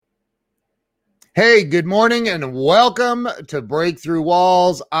Hey, good morning and welcome to Breakthrough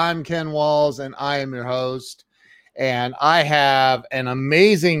Walls. I'm Ken Walls and I am your host. And I have an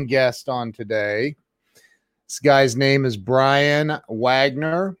amazing guest on today. This guy's name is Brian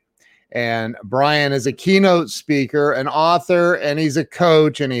Wagner. And Brian is a keynote speaker, an author, and he's a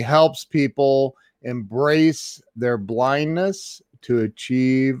coach, and he helps people embrace their blindness to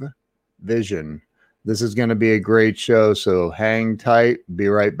achieve vision. This is going to be a great show, so hang tight. Be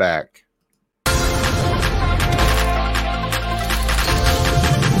right back.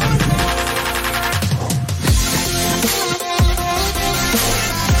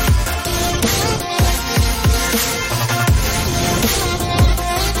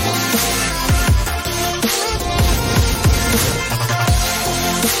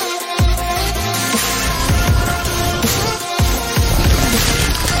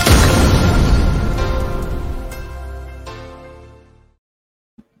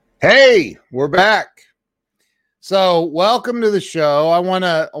 Hey, we're back. So welcome to the show. I want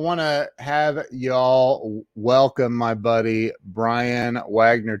to have y'all welcome my buddy Brian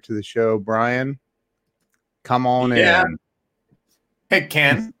Wagner to the show. Brian, come on in. Hey,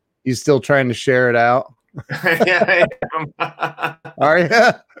 Ken. You still trying to share it out? Yeah, I am. Are you?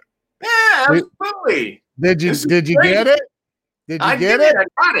 Yeah, absolutely. Did you get it? Did you get it?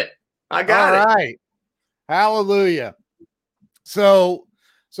 I got it. All right. Hallelujah. So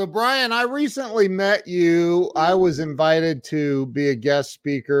Brian, I recently met you. I was invited to be a guest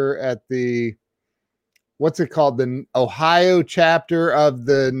speaker at the, what's it called? The Ohio chapter of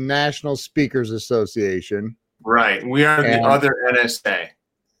the National Speakers Association. Right. We are the other NSA.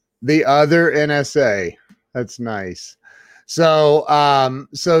 The other NSA. That's nice. So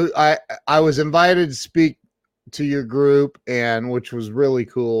I was invited to speak to your group, and which was really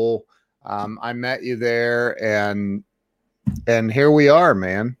cool. I met you there, and here we are,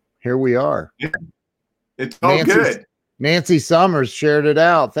 man. Here we are. Yeah. It's all good. Nancy Summers shared it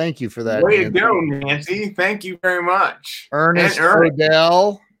out. Thank you for that. Way to go, Nancy. Thank you very much. Ernest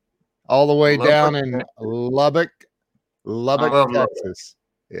Odell, all the way down in Lubbock, Texas.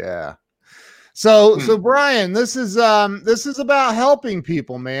 Yeah. So Brian, this is about helping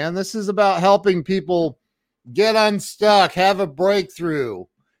people, man. This is about helping people get unstuck, have a breakthrough,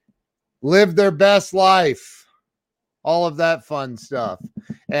 live their best life, all of that fun stuff.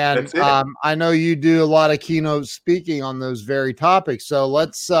 And I know you do a lot of keynote speaking on those very topics. So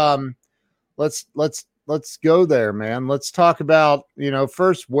let's go there, man. Let's talk about,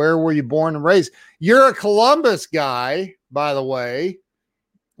 first, where were you born and raised? You're a Columbus guy, by the way,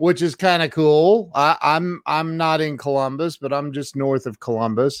 which is kind of cool. I'm not in Columbus, but I'm just north of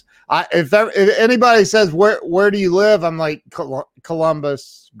Columbus. If anybody says where do you live, I'm like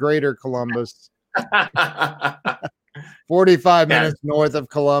Columbus, Greater Columbus. 45 minutes north of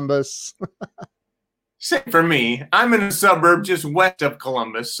Columbus. Same for me. I'm in a suburb just west of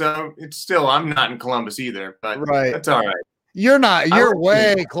Columbus, so I'm not in Columbus either, but that's all right. You're not. You're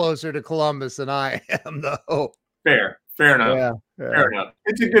way closer to Columbus than I am, though. Fair enough. Yeah. Fair enough.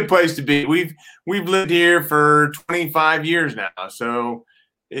 It's a good place to be. We've lived here for 25 years now, so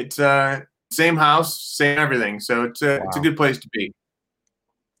it's same house, same everything. So it's a good place to be.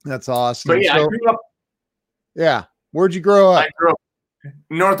 That's awesome. But yeah, I grew up. Yeah. Where'd you grow up? I grew up in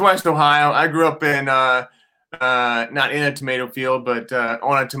Northwest Ohio. I grew up in not in a tomato field, but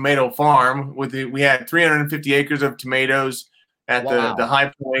on a tomato farm. We had 350 acres of tomatoes at the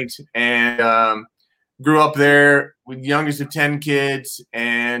high point, and grew up there with the youngest of 10 kids.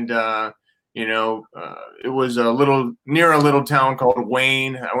 And it was near a little town called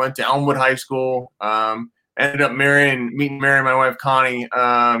Wayne. I went to Elmwood High School. Ended up marrying my wife Connie.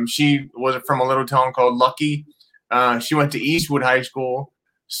 She was from a little town called Lucky. She went to Eastwood High School,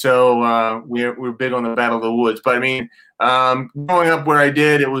 so we're big on the Battle of the Woods. But I mean, growing up where I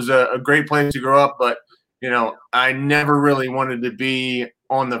did, it was a great place to grow up. But I never really wanted to be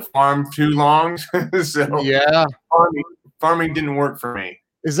on the farm too long. So yeah, farming didn't work for me.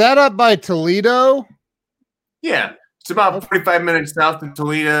 Is that up by Toledo? Yeah, it's about 45 minutes south of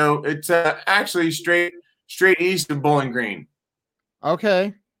Toledo. It's actually straight east of Bowling Green.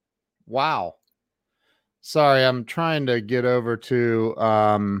 Okay. Wow. Sorry, I'm trying to get over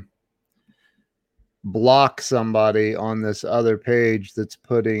to block somebody on this other page that's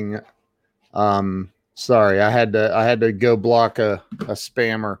putting sorry, I had to go block a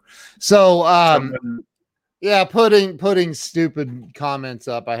spammer. So yeah, putting stupid comments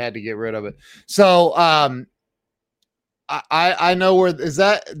up, I had to get rid of it. So I know where is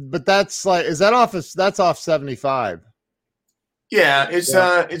that, but that's off 75. Yeah, it's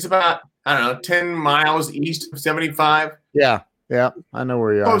about, I don't know, 10 miles east of 75. Yeah. Yeah, I know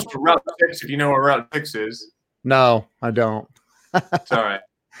where you are. Close to Route 6, if you know where Route 6 is. No, I don't. It's all right.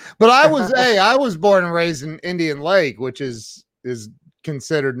 But I was born and raised in Indian Lake, which is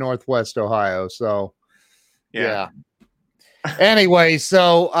considered Northwest Ohio. So yeah. Anyway,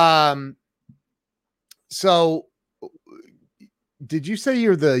 so did you say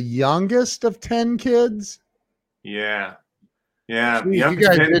you're the youngest of 10 kids? Yeah. Jeez, you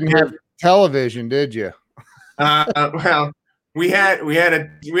guys didn't have television, did you? Well, we had a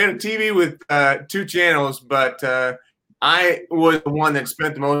TV with 2 channels, but I was the one that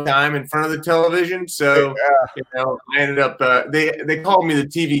spent the most time in front of the television. So I ended up they called me the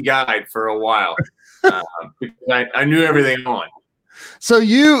TV guide for a while because I knew everything on. So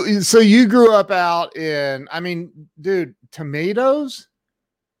you grew up out in, I mean, dude, tomatoes?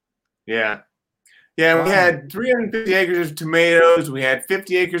 Yeah. Yeah, we had 350 acres of tomatoes. We had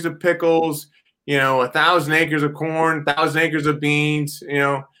 50 acres of pickles, 1,000 acres of corn, 1,000 acres of beans,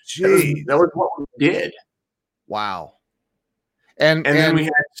 that was what we did. Wow. And then we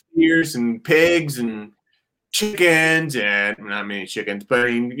had steers and pigs and chickens, and not many chickens, but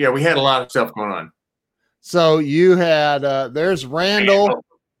we had a lot of stuff going on. So you had there's Randall.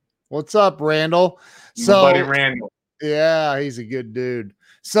 What's up, Randall? So my buddy Randall. Yeah, he's a good dude.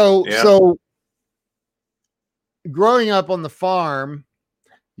 So growing up on the farm,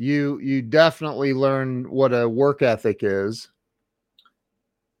 you definitely learn what a work ethic is.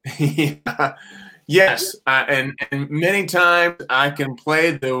 Yeah. Yes, and many times I can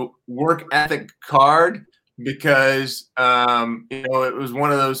play the work ethic card because it was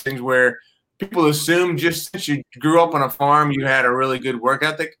one of those things where people assume just since you grew up on a farm you had a really good work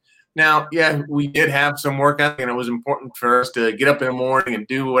ethic. Now, yeah, we did have some work ethic, and it was important for us to get up in the morning and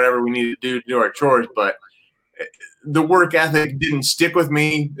do whatever we needed to do our chores. But the work ethic didn't stick with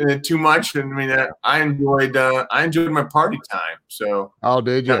me too much. I mean, I enjoyed my party time. So,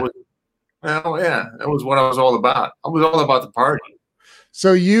 did you? That was what I was all about. I was all about the party.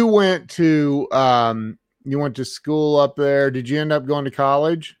 So you went to school up there. Did you end up going to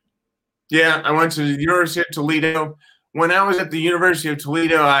college? Yeah, I went to the University of Toledo. When I was at the University of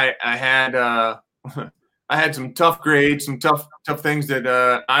Toledo, I had I had some tough grades, some tough things that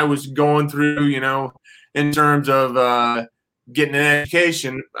I was going through. In terms of getting an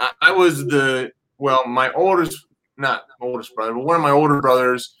education. I was my oldest, not oldest brother, but one of my older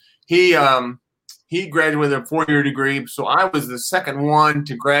brothers. He graduated with a 4-year degree, so I was the second one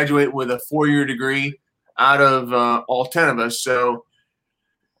to graduate with a 4-year degree out of all 10 of us. So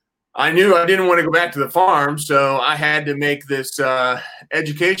I knew I didn't want to go back to the farm, so I had to make this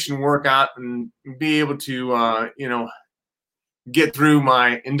education work out and be able to, get through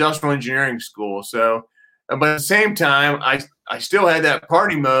my industrial engineering school. So, but at the same time, I still had that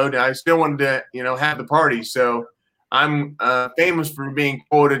party mode. I still wanted to, have the party. So I'm famous for being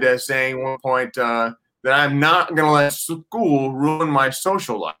quoted as saying at one point that I'm not going to let school ruin my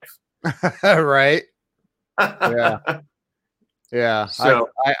social life. Right. Yeah. Yeah. So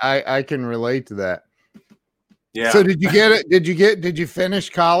I can relate to that. Yeah. So did you get it? Did you finish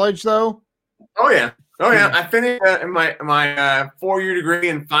college though? Oh yeah. I finished my 4-year degree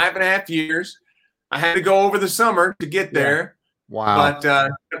in 5.5 years. I had to go over the summer to get there. Wow. But I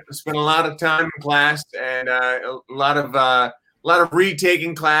spent a lot of time in class and a lot of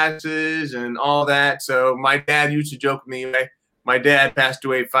retaking classes and all that. So my dad used to joke with me. My dad passed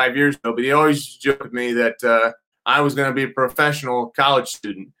away 5 years ago, but he always joked with me that I was going to be a professional college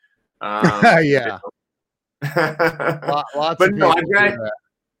student. Yeah. Lots but of no,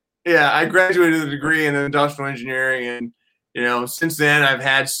 I graduated with a degree in industrial engineering, and since then I've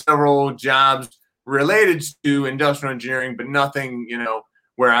had several jobs related to industrial engineering, but nothing,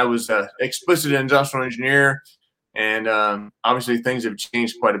 where I was an explicit industrial engineer. And obviously things have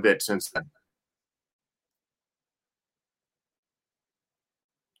changed quite a bit since then.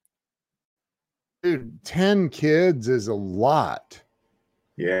 Dude, 10 kids is a lot.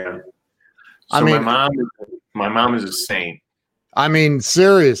 Yeah. So my mom is a saint. I mean,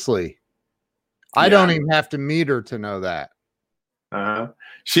 seriously. I don't even have to meet her to know that.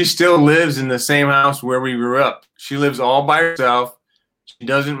 She still lives in the same house where we grew up. She lives all by herself. She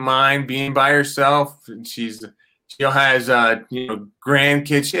doesn't mind being by herself. She has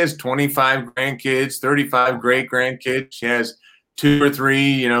grandkids. She has 25 grandkids, 35 great grandkids. She has 2 or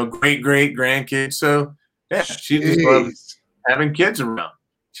 3, great grandkids. So yeah, she just loves having kids around.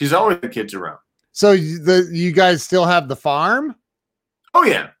 She's always had kids around. So you guys still have the farm? Oh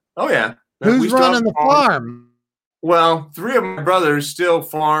yeah. Who's running the farm? Well, 3 of my brothers still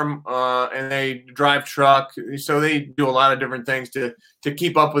farm, and they drive truck, so they do a lot of different things to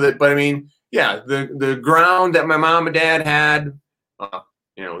keep up with it. But I mean, yeah, the ground that my mom and dad had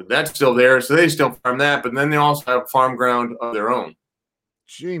that's still there. So they still farm that, but then they also have farm ground of their own.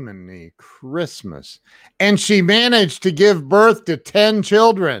 Jiminy Christmas. And she managed to give birth to 10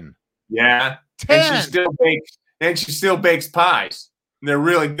 children. Yeah. 10. And she still bakes pies. They're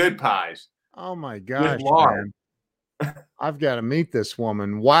really good pies. Oh my gosh, man. I've got to meet this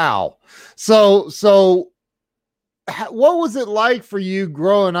woman. Wow. So what was it like for you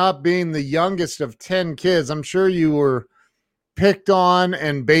growing up being the youngest of 10 kids? I'm sure you were picked on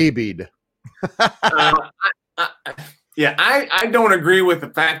and babied. Yeah, I don't agree with the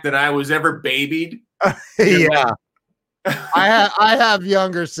fact that I was ever babied. Yeah. I have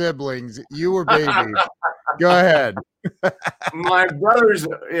younger siblings. You were babied. Go ahead. My brothers,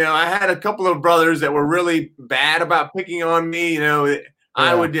 I had a couple of brothers that were really bad about picking on me. Yeah.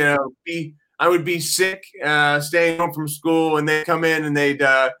 I would be sick, staying home from school, and they'd come in and they'd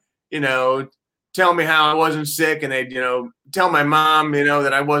tell me how I wasn't sick, and they'd tell my mom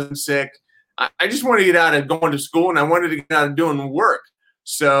that I wasn't sick. I just wanted to get out of going to school, and I wanted to get out of doing work.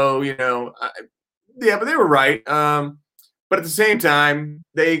 So but they were right. But at the same time,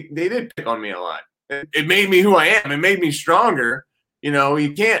 they did pick on me a lot. It made me who I am. It made me stronger. You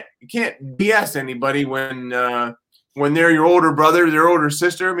can't BS anybody when they're your older brother, their older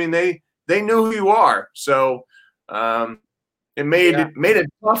sister. I mean, they knew who you are. So it made it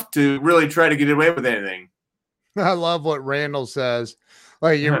tough to really try to get away with anything. I love what Randall says.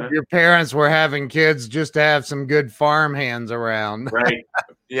 Like your parents were having kids just to have some good farm hands around. Right.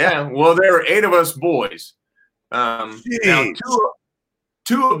 Yeah. Well, there were 8 of us boys. Now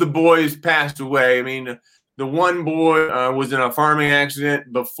two of the boys passed away. I mean, the one boy was in a farming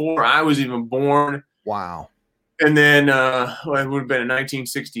accident before I was even born. Wow. And then it would have been in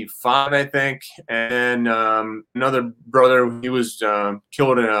 1965, I think. And another brother, he was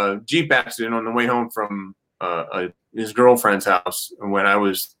killed in a Jeep accident on the way home from his girlfriend's house when I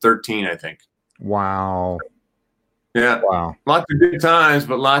was 13, I think. Wow. Yeah. Wow. Lots of good times,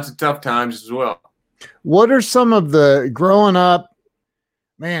 but lots of tough times as well. What are some of the growing up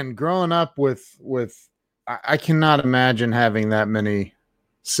with I cannot imagine having that many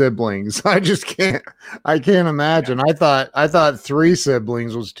siblings. I can't imagine. Yeah. I thought 3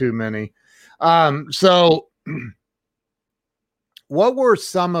 siblings was too many. So what were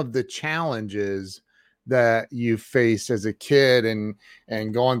some of the challenges that you faced as a kid and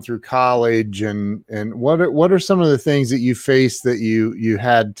going through college and what are some of the things that you faced that you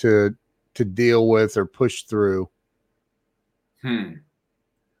had to deal with or push through?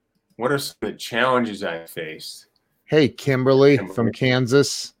 What are some of the challenges I faced? Hey, Kimberly from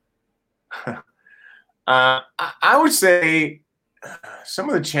Kansas. I would say some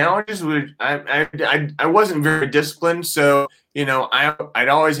of the challenges would I wasn't very disciplined, so I'd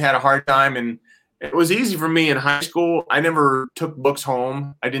always had a hard time, and it was easy for me in high school. I never took books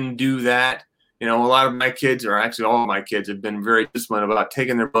home. I didn't do that. A lot of my kids, or actually all of my kids, have been very disciplined about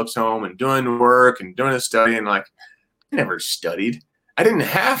taking their books home and doing the work and doing the study. And I never studied. I didn't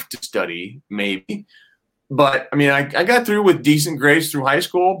have to study, maybe. But, I mean, I got through with decent grades through high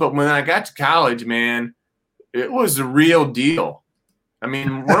school. But when I got to college, man, it was the real deal. I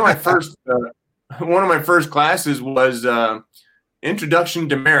mean, one of my first classes was Introduction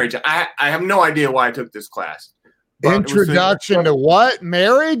to Marriage. I have no idea why I took this class. Introduction to what?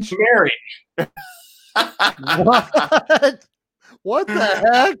 Marriage? Marriage. What the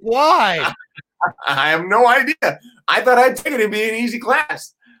heck? Why? I have no idea. I thought I'd take it to be an easy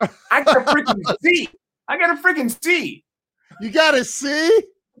class. I got a freaking C. You got a C?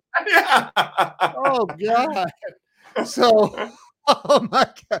 Yeah. Oh God. So, oh my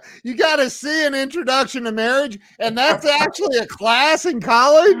God. You got a C in Introduction to Marriage, and that's actually a class in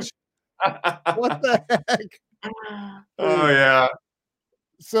college? What the heck? Oh yeah.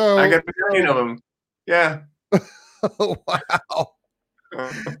 So I got 15 of them. Yeah. Oh, wow.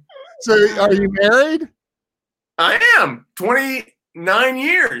 So are you married? I am. 29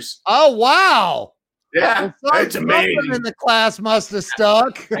 years. Oh wow. Yeah. Well, it's amazing. In the class must have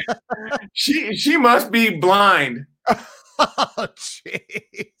stuck. She must be blind. Oh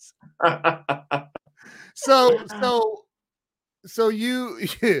jeez. So you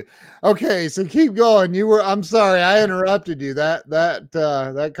okay, so keep going. I'm sorry, I interrupted you.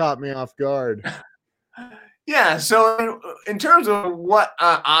 That caught me off guard. Yeah, so in terms of what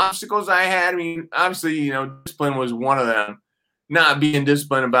obstacles I had, I mean, obviously, discipline was one of them. Not being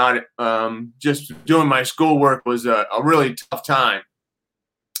disciplined about it, just doing my schoolwork was a really tough time.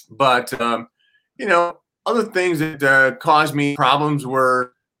 But, other things that caused me problems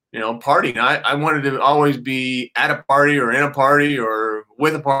were, partying. I wanted to always be at a party or in a party or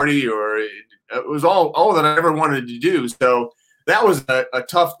with a party, or it was all that I ever wanted to do. So that was a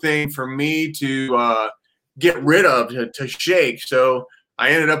tough thing for me to get rid of, to shake. So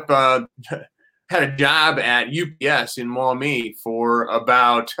I ended up had a job at UPS in Maumee for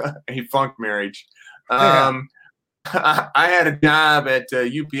about a funk marriage. I had a job at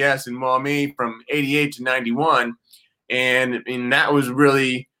UPS in Maumee from 88 to 91. And that was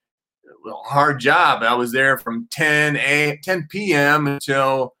really a hard job. I was there from 10 p.m.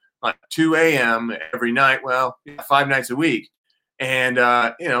 until like 2 a.m. every night. Well, 5 nights a week. And,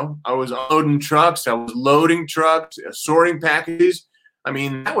 I was unloading trucks. I was loading trucks, sorting packages. I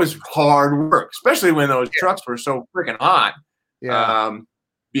mean, that was hard work, especially when those trucks were so freaking hot. Yeah.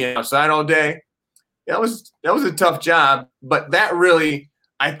 Being outside all day. That was a tough job, but that really,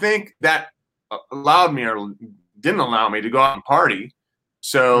 I think that allowed me or didn't allow me to go out and party.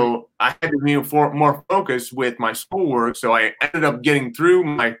 So I had to be more focused with my schoolwork. So I ended up getting through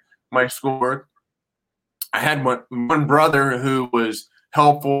my schoolwork. I had one brother who was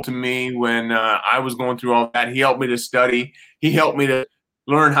helpful to me when I was going through all that. He helped me to study. He helped me to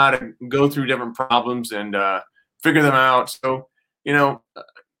learn how to go through different problems and figure them out. So,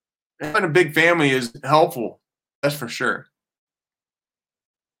 having a big family is helpful. That's for sure.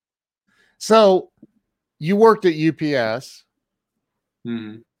 So you worked at UPS.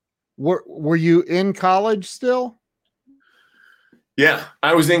 Mm-hmm. Were you in college still? Yeah,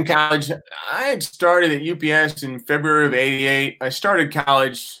 I was in college. I had started at UPS in February of 88. I started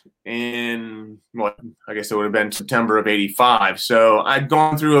college in, I guess it would have been September of 85. So I'd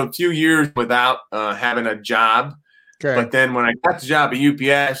gone through a few years without having a job. Okay. But then when I got the job at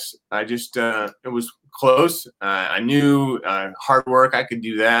UPS, I just, it was close. I knew hard work, I could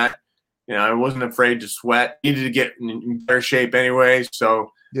do that. I wasn't afraid to sweat. Needed to get in better shape anyway.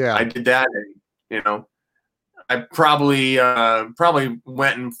 So yeah, I did that. And, I probably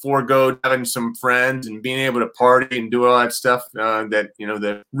went and foregoed having some friends and being able to party and do all that stuff that,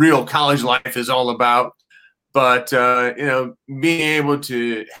 the real college life is all about. But, being able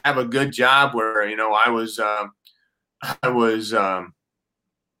to have a good job where, I was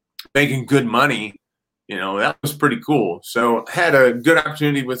making good money, that was pretty cool. So I had a good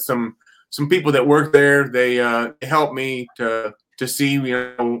opportunity with some people that worked there. They helped me to see,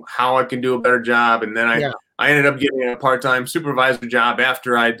 how I can do a better job. And then I ended up getting a part-time supervisor job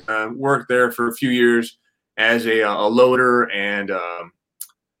after I'd worked there for a few years as a loader and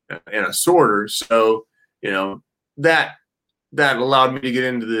a sorter. So, that allowed me to get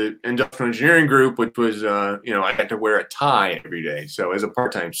into the industrial engineering group, which was, I had to wear a tie every day. So as a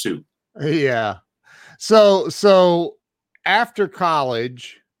part-time suit. Yeah. So after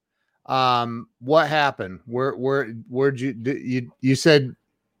college, what happened? Where'd you said,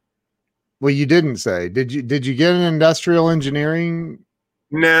 well, you didn't say, did you get an industrial engineering?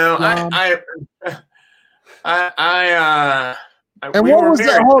 No, job? And we what was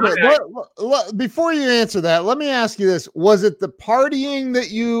that? Hold on. Before you answer that, let me ask you this. Was it the partying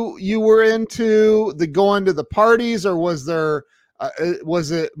that you were into, the going to the parties, or was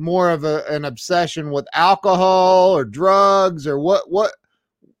it more of an obsession with alcohol or drugs, or what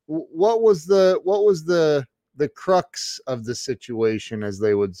was the crux of the situation, as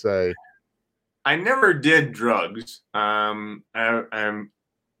they would say? I never did drugs. I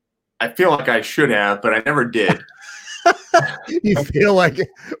feel like I should have, but I never did. You feel like it?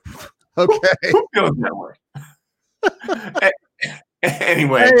 Okay. Who feels that way?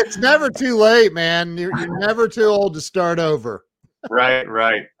 Anyway. Hey, it's never too late, man. You're never too old to start over. Right.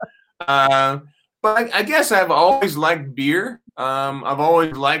 But I guess I've always liked beer. I've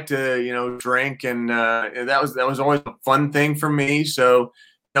always liked to, drink, and that was always a fun thing for me. So,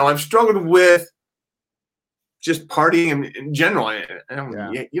 I've struggled with just partying in general.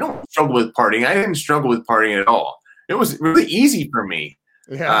 You don't struggle with partying. I didn't struggle with partying at all. It was really easy for me.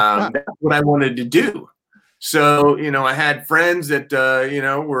 Yeah. That's what I wanted to do. So, I had friends that,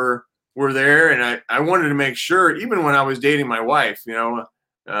 were there, and I wanted to make sure, even when I was dating my wife,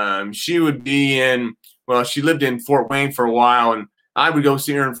 she would be she lived in Fort Wayne for a while, and I would go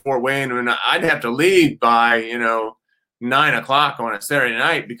see her in Fort Wayne, and I'd have to leave by, 9 o'clock on a Saturday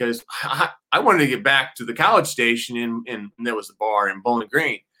night because I wanted to get back to the College Station and there was a bar in Bowling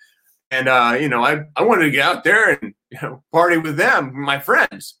Green. And, I wanted to get out there and, party with them, my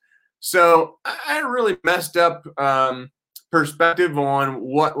friends. So I had a really messed up perspective on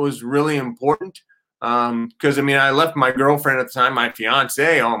what was really important. Because, I left my girlfriend at the time, my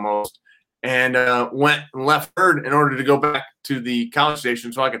fiance almost, and went and left her in order to go back to the College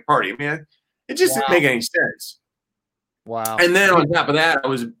Station so I could party. It just didn't make any sense. Wow. And then on top of that, I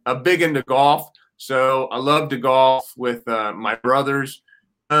was big into golf. So I loved to golf with my brothers,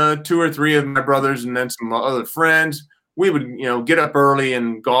 2 or 3 of my brothers, and then some other friends. we would, get up early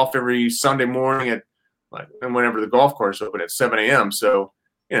and golf every Sunday morning at and whenever the golf course opened at 7 a.m. So,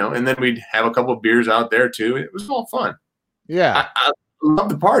 and then we'd have a couple of beers out there too. It was all fun. Yeah. I love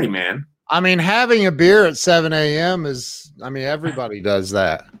the party, man. I mean, having a beer at 7 a.m. is, everybody does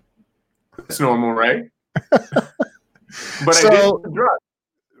that. It's normal, right? But so, I didn't do drugs.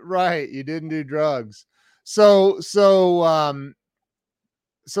 Right. You didn't do drugs. So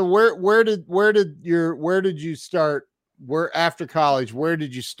where did you start? Where after college, where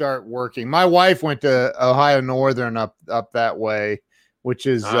did you start working? My wife went to Ohio Northern up that way, which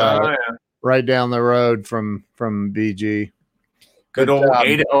is right down the road from BG. Good old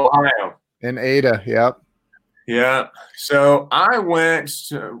Ada, Ohio. In Ada, yep. Yeah. So I went.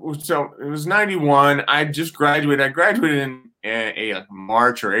 So it was 91. I just graduated. I graduated in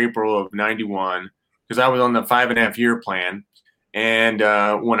March or April of 91 because I was on the 5.5-year plan. And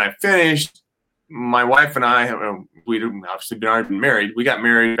when I finished, my wife and I, we'd obviously been married. We got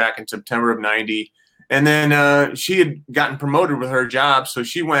married back in September of 90. And then she had gotten promoted with her job. So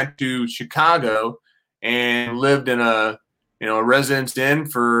she went to Chicago and lived in a residence inn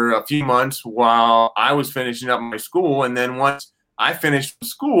for a few months while I was finishing up my school. And then once I finished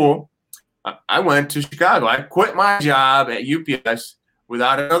school, I went to Chicago. I quit my job at UPS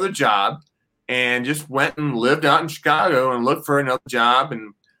without another job and just went and lived out in Chicago and looked for another job.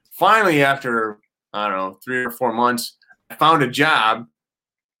 And finally, after, 3 or 4 months, I found a job.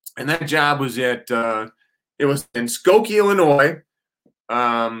 And that job was it was in Skokie, Illinois.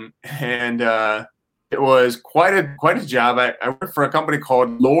 It was quite a job. I worked for a company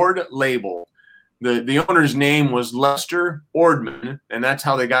called Lord Label. The owner's name was Lester Ordman, and that's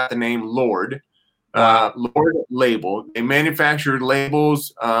how they got the name Lord. Lord Label. They manufactured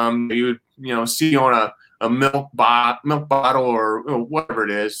labels you would see on a milk bottle or whatever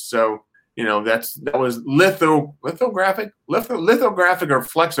it is. So that was lithographic or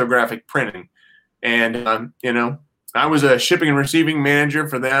flexographic printing, and I was a shipping and receiving manager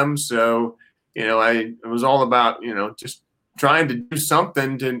for them. So it was all about just trying to do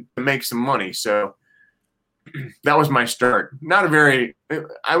something to make some money. So that was my start. I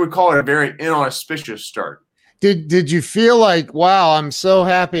would call it a very inauspicious start. Did you feel like, wow, I'm so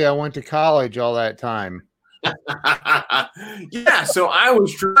happy I went to college all that time? Yeah. So I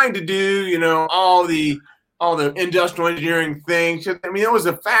was trying to do, all the industrial engineering things. I mean, it was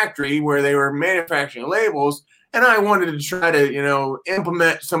a factory where they were manufacturing labels, and I wanted to try to,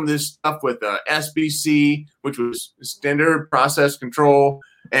 implement some of this stuff with SBC, which was standard process control,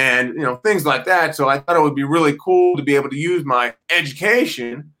 and things like that. So I thought it would be really cool to be able to use my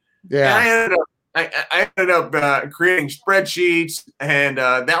education. Yeah. And I ended up creating spreadsheets, and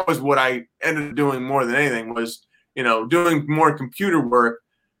that was what I ended up doing more than anything was, doing more computer work,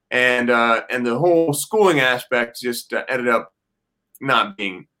 and the whole schooling aspect just ended up not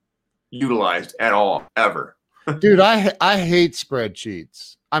being utilized at all ever. Dude, I hate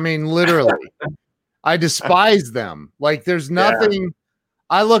spreadsheets. I mean, literally, I despise them. Like, there's nothing. Yeah.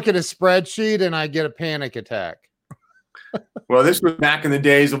 I look at a spreadsheet and I get a panic attack. Well, this was back in the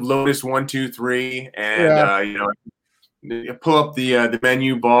days of Lotus 1, 2, 3, and you pull up the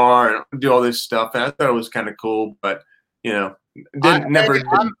menu bar and do all this stuff. And I thought it was kind of cool, but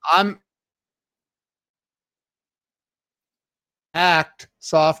I'm Act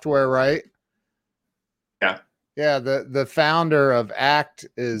software, right? Yeah. Yeah, the founder of Act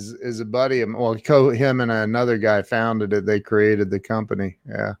is a buddy of him and another guy founded it. They created the company.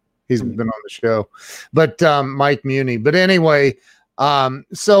 Yeah. He's been on the show, but Mike Muni. But anyway,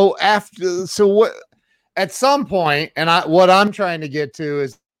 so what? At some point, and what I'm trying to get to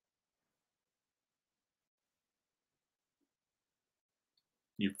is,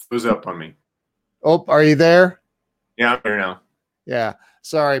 you froze up on me. Oh, are you there? Yeah, I'm here now. Yeah,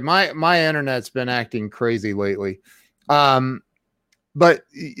 sorry, my internet's been acting crazy lately. But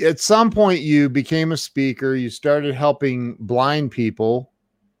at some point, you became a speaker. You started helping blind people.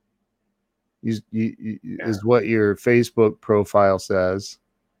 Is what your Facebook profile says.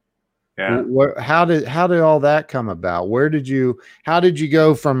 Yeah. How did all that come about? How did you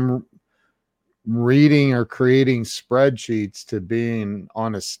go from reading or creating spreadsheets to being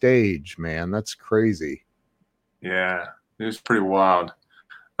on a stage, man? That's crazy. Yeah, it was pretty wild.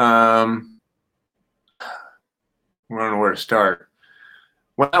 I don't know where to start.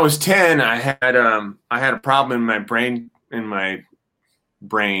 When I was 10, I had a problem in my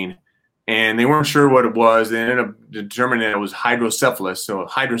brain. And they weren't sure what it was. They ended up determining that it was hydrocephalus. So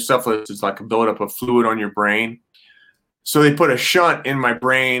hydrocephalus is like a buildup of fluid on your brain. So they put a shunt in my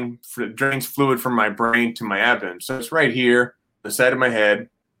brain that drains fluid from my brain to my abdomen. So it's right here, the side of my head.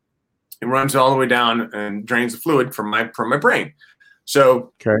 it runs all the way down and drains the fluid from my brain.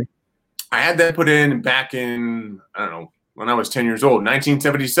 So I had that put in back in, I don't know, when I was 10 years old,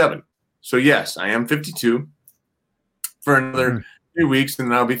 1977. So yes, I am 52 for another 2 weeks, and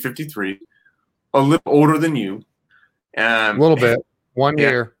then I'll be 53. A little older than you. A little bit. 1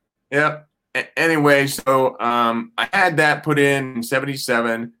 year. Yeah. Anyway, so I had that put in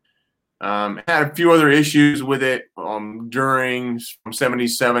 77. Had a few other issues with it during from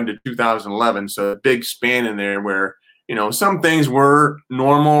 77 to 2011. So a big span in there where, some things were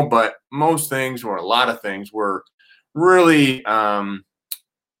normal, but most things, or a lot of things, were really,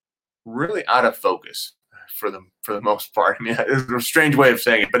 really out of focus for the most part. I mean, it's a strange way of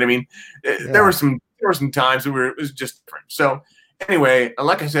saying it, but I mean, there were some times where it was just different. So anyway,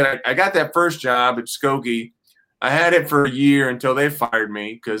 like I said, I got that first job at Skokie. I had it for a year until they fired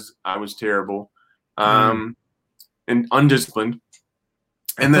me because I was terrible and undisciplined.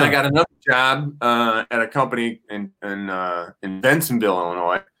 And then I got another job at a company in Bensenville,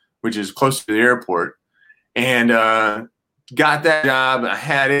 Illinois, which is close to the airport, and got that job. I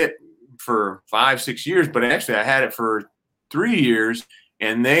had it for 5-6 years, but actually I had it for 3 years,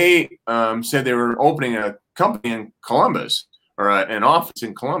 and they said they were opening a company in Columbus, or an office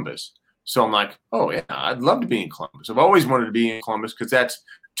in Columbus. So I'm like, oh yeah, I'd love to be in Columbus. I've always wanted to be in Columbus because that's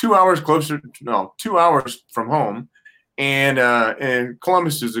 2 hours two hours from home. And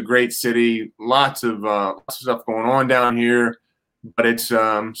Columbus is a great city, lots of stuff going on down here, but it's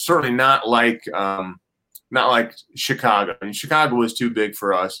certainly not like Chicago. I mean, Chicago was too big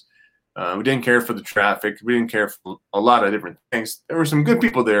for us. We didn't care for the traffic. We didn't care for a lot of different things. There were some good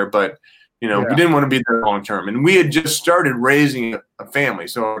people there, but we didn't want to be there long term. And we had just started raising a family.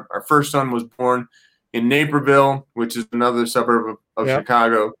 So our first son was born in Naperville, which is another suburb of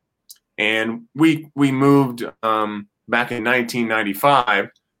Chicago, and we moved back in 1995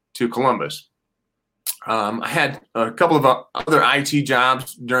 to Columbus. I had a couple of other IT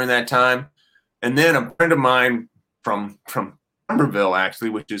jobs during that time, and then a friend of mine from Somerville, actually,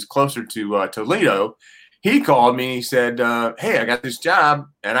 which is closer to Toledo, he called me. He said, "Hey, I got this job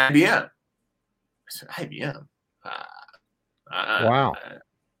at IBM." I said, "IBM? Wow."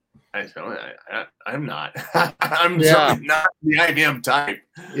 I said, I'm not. I'm certainly not the IBM type.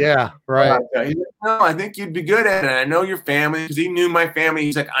 Yeah, right. He said, no, I think you'd be good at it. I know your family, because he knew my family.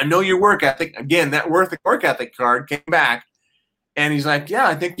 He's like, I know your work ethic. Again, that work ethic card came back, and he's like, yeah,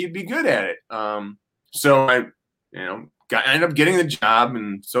 I think you'd be good at it. So I, ended up getting the job,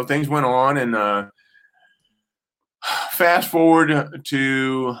 and so things went on, and fast forward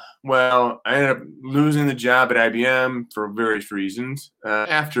to, I ended up losing the job at IBM for various reasons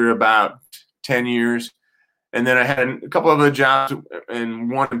after about 10 years. And then I had a couple of other jobs,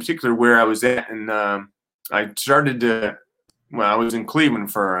 and one in particular where I was at. And I started to, I was in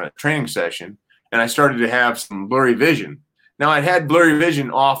Cleveland for a training session, and I started to have some blurry vision. Now, I'd had blurry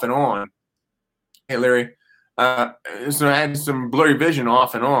vision off and on. Hey, Larry. So I had some blurry vision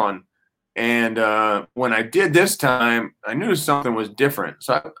off and on. And when I did this time, I knew something was different.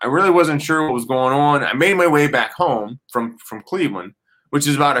 So I really wasn't sure what was going on. I made my way back home from Cleveland, which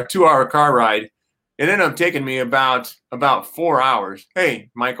is about a 2-hour car ride. It ended up taking me about 4 hours. Hey,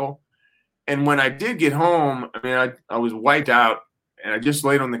 Michael. And when I did get home, I mean, I was wiped out, and I just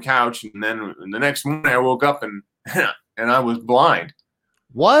laid on the couch. And then the next morning I woke up and I was blind.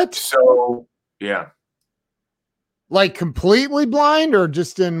 What? So, yeah. Like completely blind, or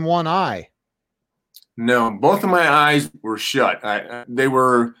just in one eye? No, both of my eyes were shut. They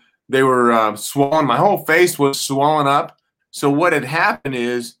were swollen. My whole face was swollen up. So what had happened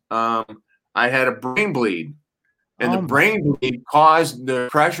is I had a brain bleed, and the brain bleed caused the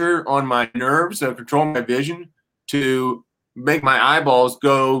pressure on my nerves that control my vision to make my eyeballs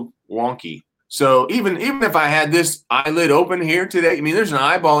go wonky. So even if I had this eyelid open here today, I mean, there's an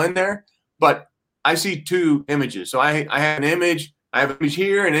eyeball in there, but I see two images. So I have an image. I have an image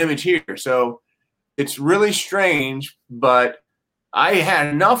here and an image here. So it's really strange, but I had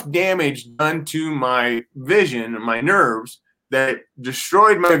enough damage done to my vision and my nerves that it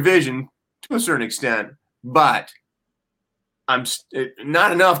destroyed my vision to a certain extent, but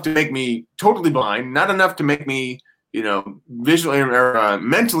not enough to make me totally blind, not enough to make me, visually or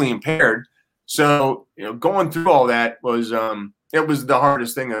mentally impaired. So, going through all that was, it was the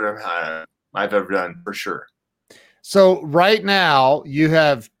hardest thing that I've ever done, for sure. So right now you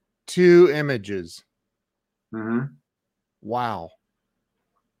have two images. Mm-hmm. Wow.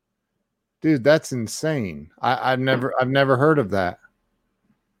 Dude, that's insane. I've never heard of that.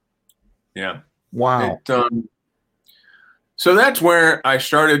 Yeah. Wow. So that's where I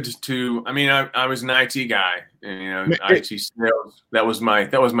started to. I mean, I was an IT guy, and IT sales. That was my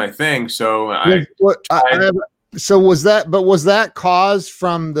thing. So so was that caused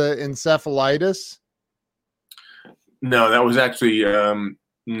from the encephalitis? No, that was actually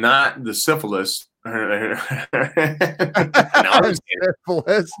not the syphilis.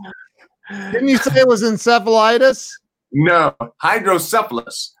 Syphilis. Didn't you say it was encephalitis? No,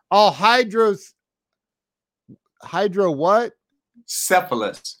 hydrocephalus. Oh, hydro what?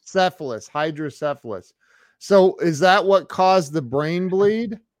 Cephalus. Hydrocephalus. So is that what caused the brain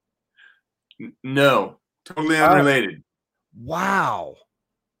bleed? No, totally unrelated. Wow.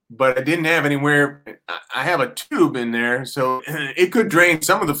 But I didn't have anywhere. I have a tube in there, so it could drain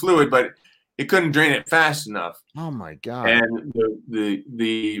some of the fluid, but it couldn't drain it fast enough. Oh my God. And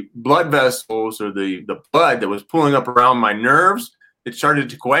the blood vessels, or the blood that was pulling up around my nerves, it started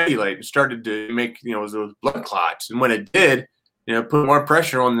to coagulate. It started to make, those blood clots. And when it did, put more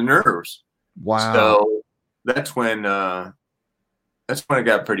pressure on the nerves. Wow. So that's when it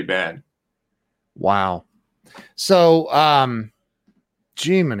got pretty bad. Wow. So,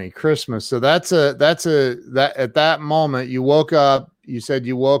 Jiminy Christmas. So that at that moment you woke up, you said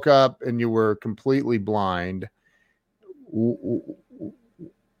you woke up and you were completely blind. You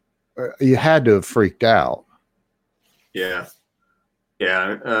had to have freaked out. Yeah.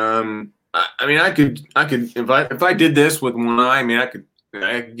 Yeah. I mean, I could, if I did this with one eye, I mean, I could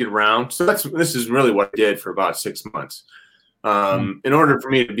get around. So this is really what I did for about 6 months. In order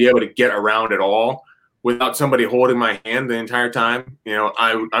for me to be able to get around at all without somebody holding my hand the entire time,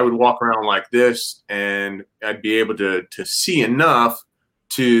 I would walk around like this, and I'd be able to see enough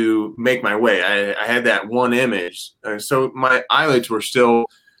to make my way. I had that one image. So my eyelids were still,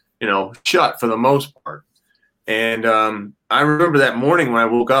 shut for the most part. And I remember that morning when I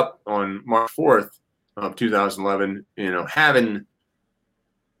woke up on March 4th of 2011,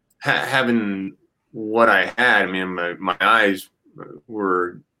 having what I had. I mean, my eyes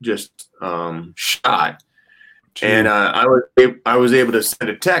were just shot. Jeez. And I was able to send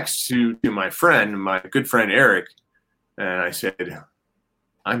a text to my friend, my good friend Eric, and I said,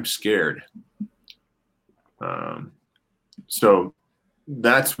 I'm scared. So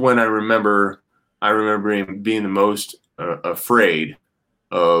that's when I remember him being the most afraid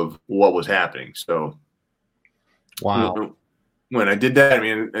of what was happening. So, wow. When I did that, I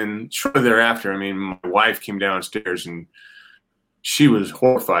mean, and shortly thereafter, I mean, my wife came downstairs and she was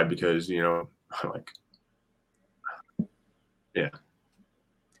horrified because, like, yeah.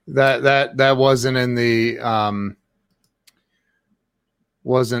 That wasn't in the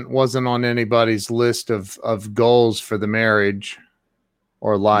wasn't on anybody's list of goals for the marriage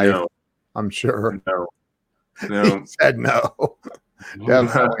or life. No. I'm sure. No. He said no.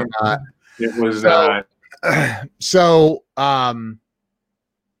 Definitely not. It was so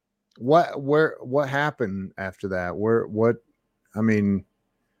what happened after that? I mean,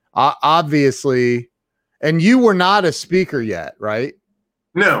 obviously, and you were not a speaker yet, right?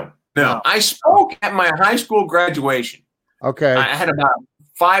 No. I spoke at my high school graduation. Okay. I had about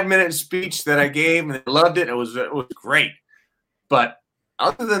 5-minute speech that I gave, and they loved it. It was great. But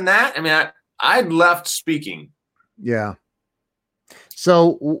other than that, I mean, I'd left speaking. Yeah.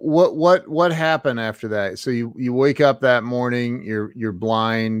 So what happened after that? So you wake up that morning, you're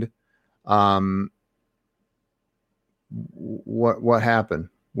blind. What happened?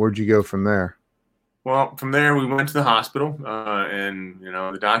 Where'd you go from there? Well, from there we went to the hospital, and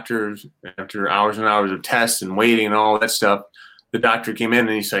the doctors, after hours and hours of tests and waiting and all that stuff, the doctor came in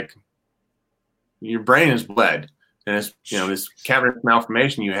and he's like, "Your brain is bled, and it's this cavernous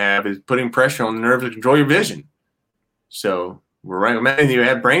malformation you have is putting pressure on the nerves to control your vision. So we're recommending you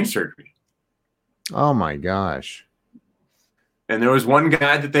have brain surgery." Oh my gosh. And there was one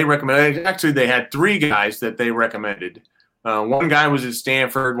guy that they recommended. Actually, they had 3 guys that they recommended. One guy was at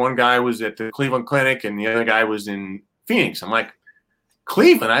Stanford, one guy was at the Cleveland Clinic, and the other guy was in Phoenix. I'm like,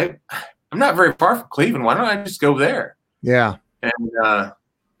 Cleveland? I'm not very far from Cleveland. Why don't I just go there? Yeah. And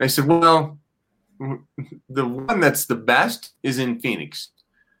they said, well, the one that's the best is in Phoenix.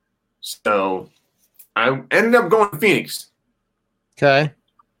 So I ended up going to Phoenix. Okay.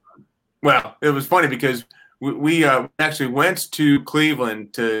 Well, it was funny because we actually went to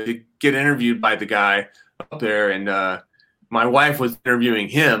Cleveland to get interviewed by the guy up there, and my wife was interviewing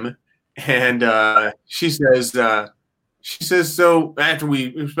him, and she says, so after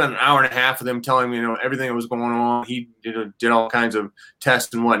we spent an hour and a half with him telling me, everything that was going on, he did all kinds of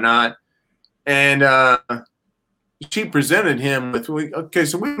tests and whatnot, and she presented him with, okay,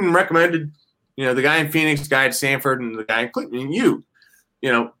 so we've been recommended, the guy in Phoenix, the guy at Stanford, and the guy in Cleveland,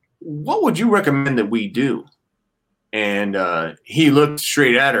 and what would you recommend that we do? And he looked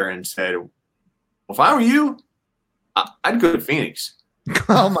straight at her and said, well, if I were you, I'd go to Phoenix.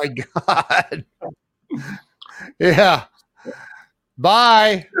 Oh my God. Yeah.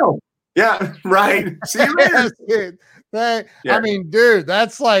 Bye. Yeah, right. See you later. I mean, dude,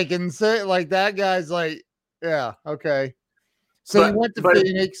 that's like insane. Like that guy's like, yeah, okay. So you went to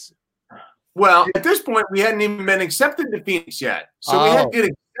Phoenix. Well, at this point, we hadn't even been accepted to Phoenix yet. So we had to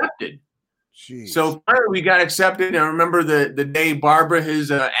get accepted. Jeez. So finally we got accepted. I remember the day Barbara, his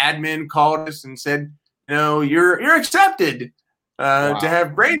admin, called us and said, you're accepted to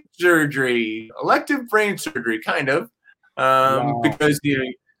have brain surgery, elective brain surgery, kind of, because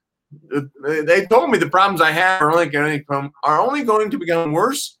they told me the problems I have are only going to become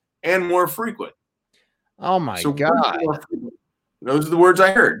worse and more frequent. Oh my God! Those are the words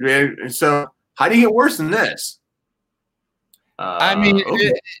I heard. So how do you get worse than this? I mean,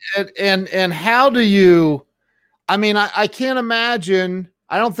 okay. and how do you? I mean, I can't imagine.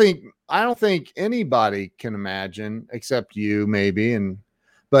 I don't think anybody can imagine except you, maybe.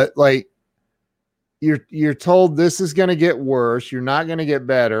 But like, you're told this is going to get worse. You're not going to get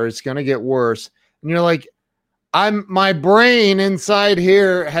better. It's going to get worse. And you're like, my brain inside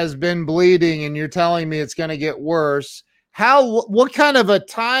here has been bleeding and you're telling me it's going to get worse. What kind of a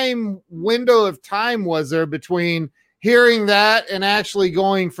window of time was there between hearing that and actually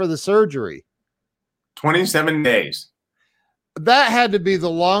going for the surgery? 27 days. That had to be the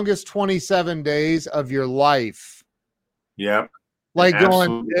longest 27 days of your life. Yep. Like Absolutely.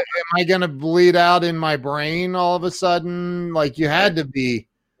 Going, am I going to bleed out in my brain all of a sudden? Like you had to be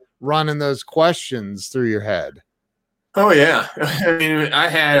running those questions through your head. Oh yeah. I mean, I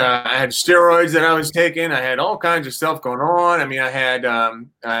had steroids that I was taking. I had all kinds of stuff going on. I mean, I had,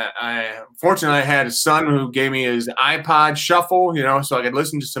 fortunately I had a son who gave me his iPod shuffle, so I could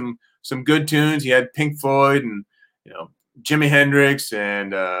listen to some good tunes. He had Pink Floyd and, Jimi Hendrix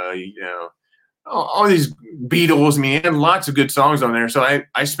and, all these Beatles. I mean, he had lots of good songs on there. So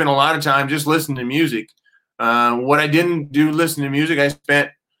I spent a lot of time just listening to music. What I didn't do listening to music, I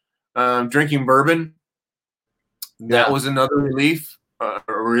spent drinking bourbon. That was another release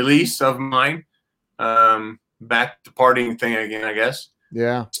of mine. Back to partying thing again, I guess.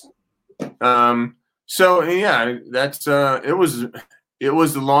 Yeah. So yeah, that's it was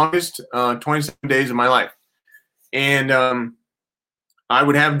the longest 27 days of my life, and I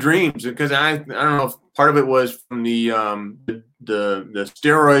would have dreams because I don't know if part of it was from the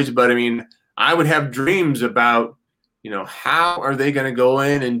steroids, but I mean I would have dreams about how are they going to go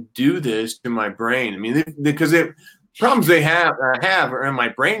in and do this to my brain? I mean because the problems they have are in my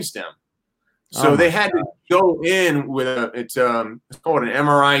brainstem, so they had to go in with it's called an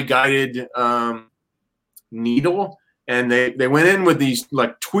MRI guided needle, and they went in with these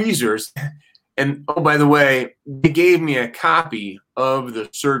like tweezers. And oh, by the way, they gave me a copy of the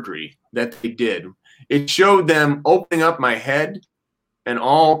surgery that they did. It showed them opening up my head and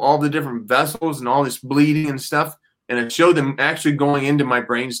all the different vessels and all this bleeding and stuff. And it showed them actually going into my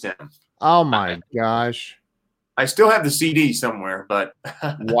brainstem. Oh my gosh. I still have the CD somewhere, but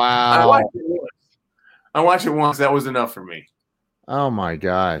wow. I watched it once. That was enough for me. Oh my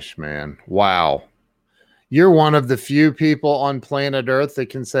gosh, man. Wow. You're one of the few people on planet Earth that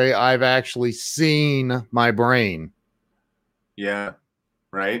can say, I've actually seen my brain. Yeah,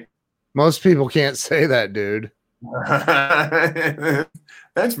 right. Most people can't say that, dude.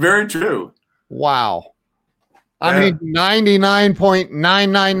 That's very true. Wow. I mean,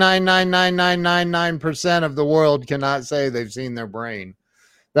 99.9999999% of the world cannot say they've seen their brain.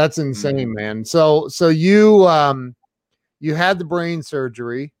 That's insane, man. So you had the brain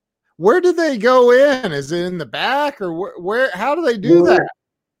surgery. Where did they go in? Is it in the back or where? How do they do that?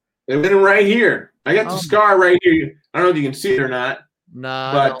 They went in right here. I got the scar right here. I don't know if you can see it or not. No,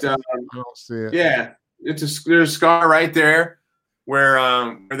 but I don't see it. Yeah, there's a scar right there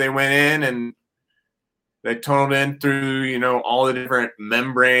where they went in and they tunneled in through all the different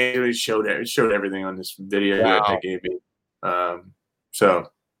membranes. It showed everything on this video that they gave me.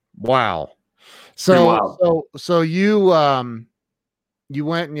 Wow. So you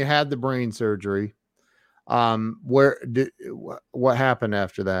went and you had the brain surgery. What happened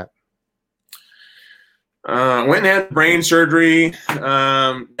after that? Went and had brain surgery.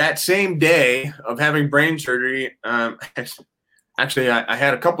 That same day of having brain surgery, actually, I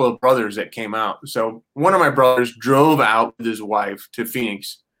had a couple of brothers that came out. So one of my brothers drove out with his wife to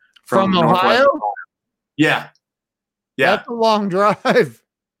Phoenix from Ohio. Yeah. That's a long drive.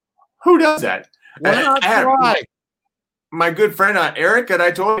 Who does that? Why not try? My good friend Eric, that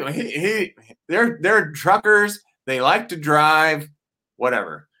I told you, they're truckers. They like to drive,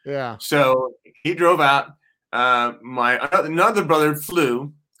 whatever. Yeah. So he drove out. my another brother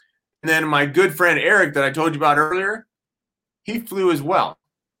flew, and then my good friend Eric that I told you about earlier, he flew as well.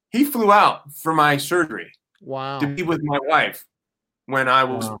 He flew out for my surgery. Wow. To be with my wife when I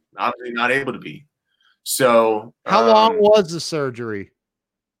was obviously not able to be. So how long was the surgery?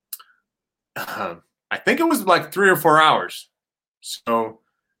 I think it was like 3 or 4 hours. So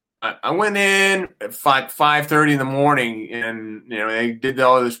I went in at 5:30 in the morning, and they did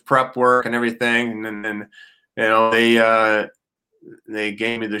all this prep work and everything, and then they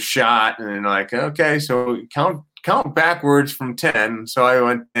gave me the shot, and then like, okay, so count backwards from 10. So I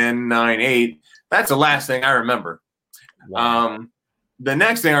went 10, 9, 8. That's the last thing I remember. Wow. The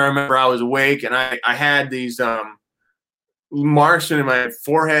next thing I remember, I was awake, and I had these marks in my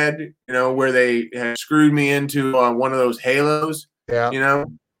forehead, where they had screwed me into one of those halos. Yeah.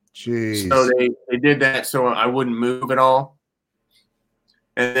 Jeez. So they did that so I wouldn't move at all.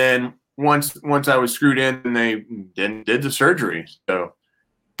 And then once I was screwed in, and they did the surgery. So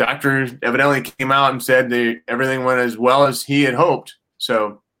doctors evidently came out and said everything went as well as he had hoped.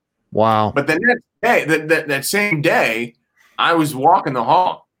 So wow. But the next day, that same day, I was walking the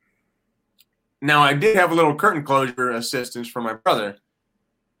hall. Now, I did have a little curtain closure assistance from my brother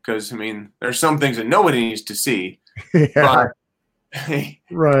because, there's some things that nobody needs to see. Yeah. But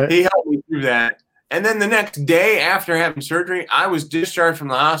right. He helped me through that. And then the next day after having surgery, I was discharged from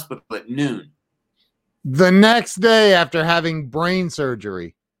the hospital at noon. The next day after having brain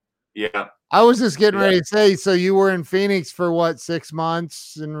surgery? Yeah. I was just getting ready to say, so you were in Phoenix for what, 6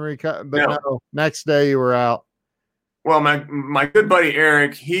 months and but no, next day you were out. Well, my good buddy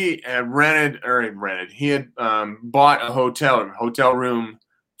Eric, he had he had bought a hotel room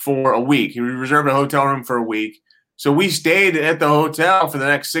for a week. He reserved a hotel room for a week. So we stayed at the hotel for the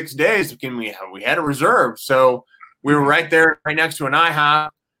next 6 days. We had a reserve. So we were right there, right next to an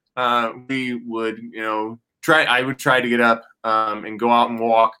IHOP. We would, I would try to get up and go out and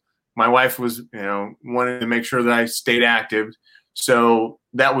walk. My wife was, wanted to make sure that I stayed active. So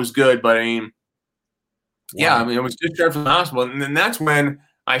that was good. But yeah, I was discharged from the hospital. And then that's when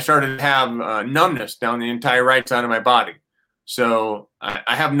I started to have numbness down the entire right side of my body. So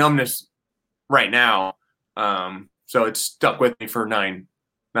I have numbness right now. So it's stuck with me for nine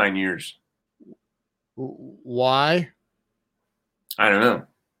years. Why? I don't know.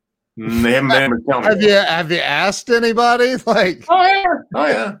 They haven't been able to tell me. Have you asked anybody? Like, oh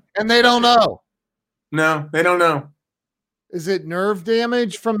yeah, and they don't know. No, they don't know. Is it nerve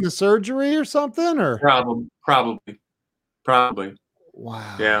damage from the surgery or something? Or probably.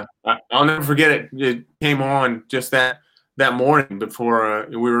 Wow. Yeah, I'll never forget it. It came on just that morning before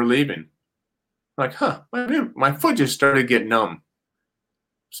we were leaving. Like, my foot just started getting numb.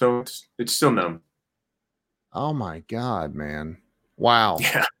 So it's still numb. Oh my God, man! Wow.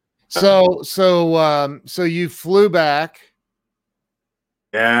 Yeah. So you flew back.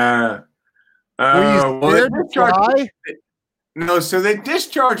 Yeah. Were you scared to fly? No, so they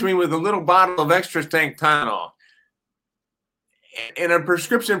discharged me with a little bottle of extra strength Tylenol and a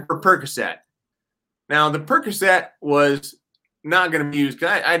prescription for Percocet. Now, the Percocet was not going to be used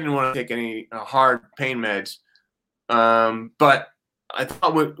because I didn't want to take any hard pain meds. But I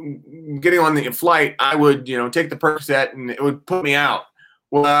thought with getting on the flight, I would, take the Percocet and it would put me out.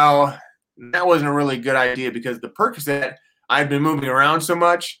 Well, that wasn't a really good idea because the Percocet, I'd been moving around so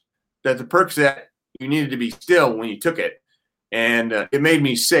much that the Percocet, you needed to be still when you took it. And it made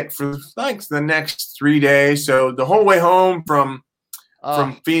me sick for like the next 3 days. So the whole way home from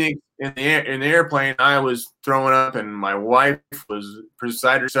Phoenix in the airplane, I was throwing up, and my wife was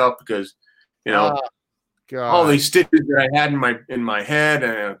beside herself because, all these stitches that I had in my head,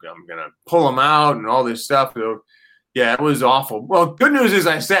 and I'm gonna pull them out, and all this stuff. So, yeah, it was awful. Well, good news is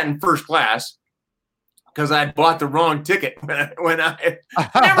I sat in first class because I bought the wrong ticket when I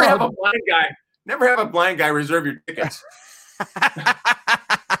never have a blind guy reserve your tickets.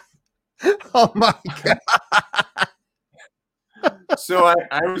 Oh my God. So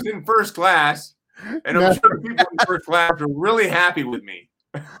I was in first class, and I'm sure people in first class were really happy with me.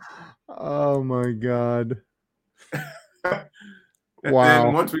 Oh my God. And wow.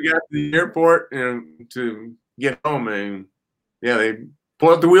 then once we got to the airport to get home, and they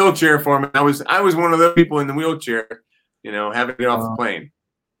pulled up the wheelchair for me. I was one of those people in the wheelchair, having to get off the plane.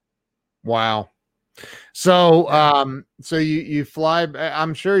 Wow. So so you fly.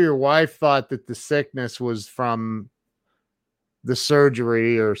 I'm sure your wife thought that the sickness was from the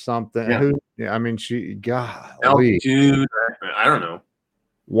surgery or something. Yeah. I mean, God, altitude. I don't know.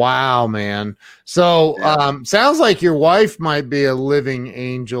 Wow, man. So sounds like your wife might be a living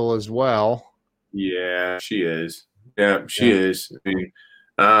angel as well. Yeah, she is. Yeah, she is. I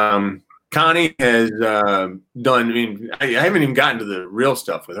mean, Connie has done. I mean, I haven't even gotten to the real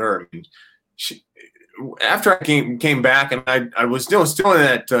stuff with her. I mean, after I came back, and I was still in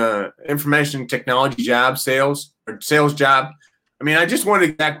that information technology job, sales job. I mean, I just wanted to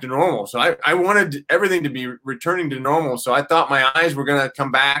get back to normal. So I wanted everything to be returning to normal. So I thought my eyes were going to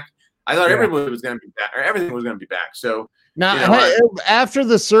come back. I thought everybody was going to be back, or everything was going to be back. So now, after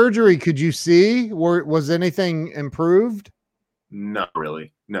the surgery, could you see? Was anything improved? Not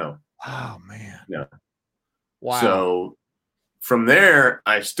really. No. Oh man. No. Wow. So from there,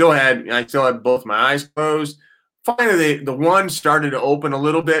 I still had both my eyes closed. Finally, the one started to open a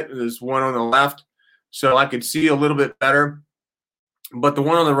little bit. There's one on the left, so I could see a little bit better. But the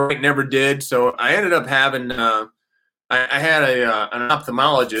one on the right never did. So I ended up having I had an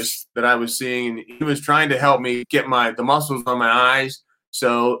ophthalmologist that I was seeing, and he was trying to help me get the muscles on my eyes.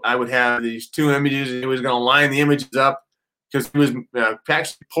 So I would have these two images, and he was going to line the images up because he was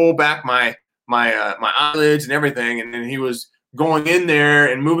actually pull back my eyelids and everything, and then he was going in there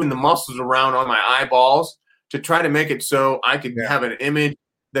and moving the muscles around on my eyeballs to try to make it so I could have an image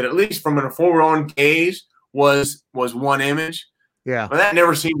that, at least from a forward gaze, was one image. Yeah, but that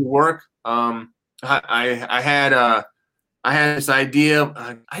never seemed to work. I had this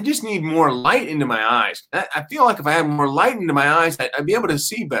idea. I just need more light into my eyes. I feel like if I had more light into my eyes, I'd be able to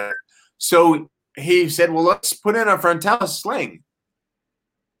see better. So he said, "Well, let's put in a frontalis sling."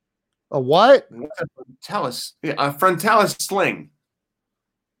 A what? A frontalis sling.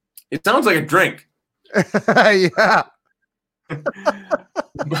 It sounds like a drink. Yeah.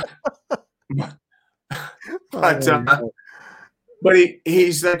 But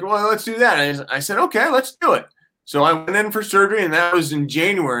he's like, "Well, let's do that." And I said, "Okay, let's do it." So I went in for surgery, and that was in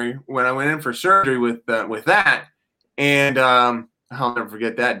January when I went in for surgery with that. And I'll never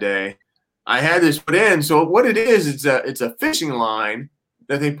forget that day. I had this put in. So what it is, it's a fishing line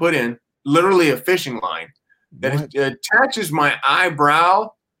that they put in, literally a fishing line that attaches my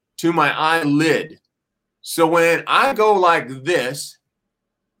eyebrow to my eyelid. So when I go like this,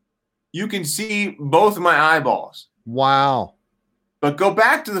 you can see both of my eyeballs. Wow. But go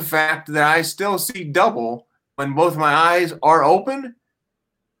back to the fact that I still see double when both my eyes are open.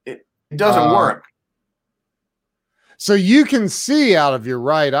 It doesn't work. So you can see out of your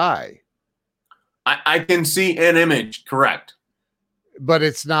right eye. I can see an image, correct. But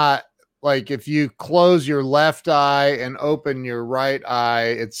it's not like if you close your left eye and open your right eye,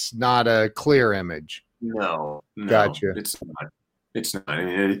 it's not a clear image. No. Gotcha. It's not. It's not. I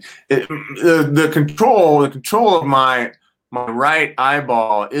mean, the control of my right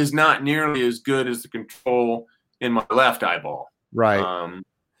eyeball is not nearly as good as the control in my left eyeball. Right.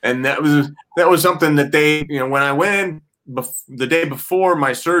 And that was something that they, when I went in the day before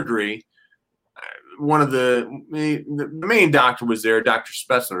my surgery, one of the main doctor was there, Dr.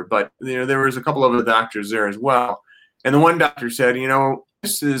 Spetzler, but there was a couple of other doctors there as well. And the one doctor said,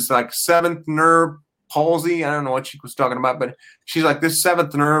 this is like seventh nerve palsy. I don't know what she was talking about, but she's like, this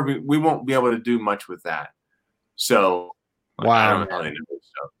seventh nerve, we won't be able to do much with that. So wow. I don't know how they know this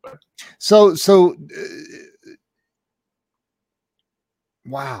stuff, but so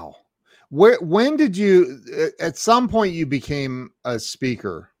wow. When did you, at some point you became a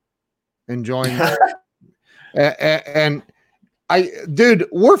speaker and joined and dude,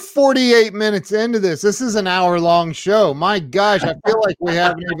 we're 48 minutes into this. This is an hour-long show. My gosh, I feel like we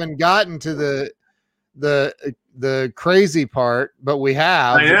haven't even gotten to the crazy part, but we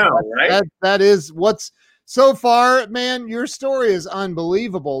have. I know, right? That is what's so far, man, your story is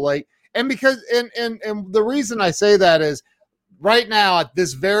unbelievable. Like, and because and the reason I say that is right now at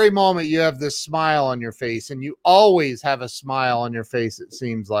this very moment you have this smile on your face, and you always have a smile on your face, it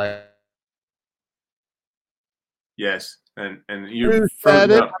seems like. Yes, and you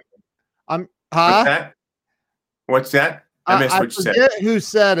said it. What's that? I missed what you said. I forget who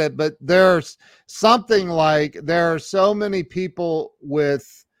said it, but there's something like there are so many people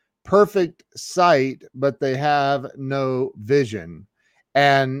with perfect sight, but they have no vision,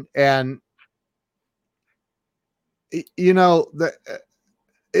 and it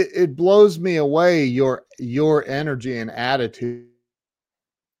blows me away your energy and attitude.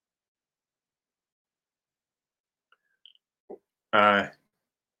 It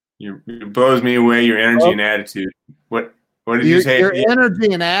blows me away, your energy and attitude. What did you say? Your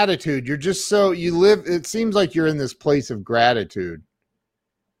energy and attitude. You're just it seems like you're in this place of gratitude.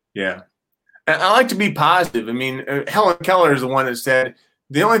 Yeah. And I like to be positive. I mean, Helen Keller is the one that said,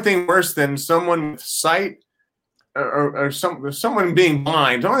 the only thing worse than someone with sight or someone being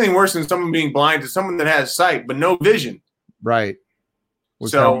blind, the only thing worse than someone being blind is someone that has sight but no vision. Right.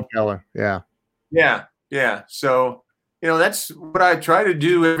 With Helen Keller. Yeah. Yeah. Yeah. So, that's what I try to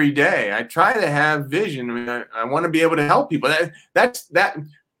do every day. I try to have vision. I mean, I want to be able to help people. That's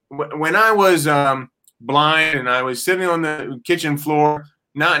when I was blind and I was sitting on the kitchen floor,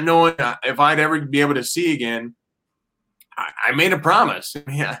 not knowing if I'd ever be able to see again, I made a promise.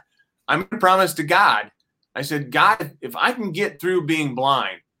 I made a promise to God. I said, God, if I can get through being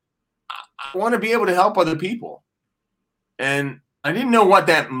blind, I want to be able to help other people. And I didn't know what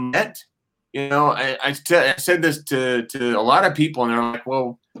that meant. I said this to a lot of people, and they're like,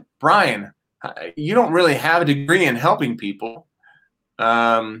 well, Brian, you don't really have a degree in helping people.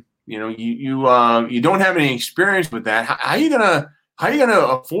 You don't have any experience with that. How are you gonna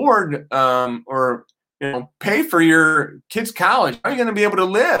afford or pay for your kids' college? How are you gonna be able to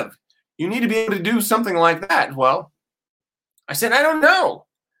live? You need to be able to do something like that. Well, I said, I don't know,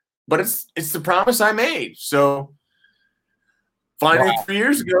 but it's the promise I made. So finally, 3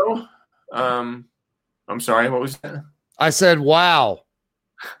 years ago, I'm sorry, what was that? I said, wow.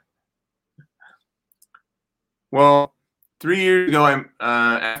 Well, 3 years ago,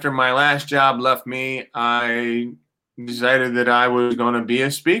 after my last job left me, I decided that I was going to be a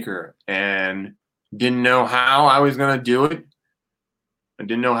speaker and didn't know how I was going to do it. I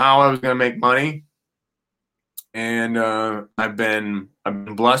didn't know how I was going to make money. And I've been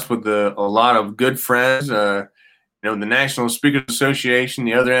blessed with a lot of good friends. The National Speakers Association,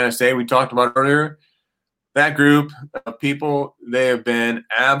 the other NSA we talked about earlier, that group of people, they have been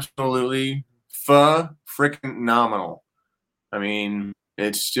absolutely freaking nominal. I mean,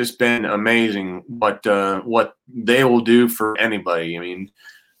 it's just been amazing what they will do for anybody. I mean,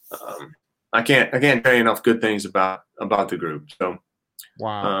 I can't tell you enough good things about the group. So,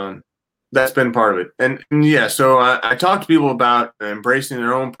 wow, that's been part of it. And yeah, so I talk to people about embracing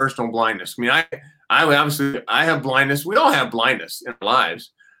their own personal blindness. I mean, I have blindness. We all have blindness in our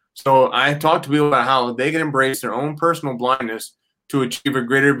lives. So I talk to people about how they can embrace their own personal blindness to achieve a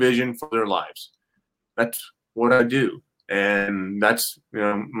greater vision for their lives. That's what I do. And that's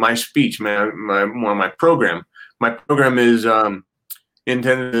my speech, my program. My program is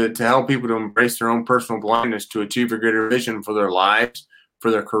intended to help people to embrace their own personal blindness to achieve a greater vision for their lives, for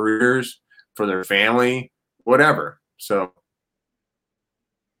their careers, for their family, whatever. So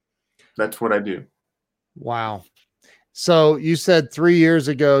that's what I do. Wow. So you said 3 years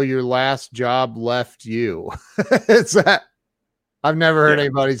ago your last job left you. It's that I've never heard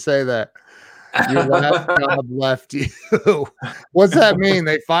anybody say that. Your last job left you. What's that mean?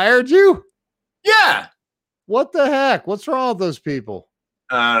 They fired you? Yeah. What the heck? What's wrong with those people?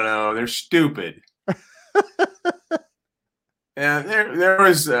 I don't know. They're stupid. Yeah, there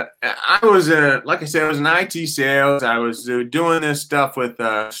was. I was like I said, I was in IT sales. I was doing this stuff with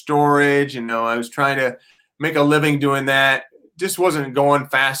storage. I was trying to make a living doing that. Just wasn't going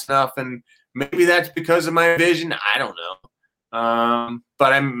fast enough, and maybe that's because of my vision. I don't know.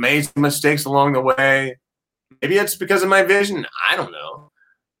 But I made some mistakes along the way. Maybe it's because of my vision. I don't know.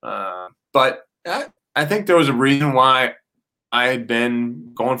 But I think there was a reason why I had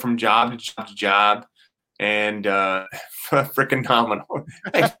been going from job to job to job, and freaking nominal.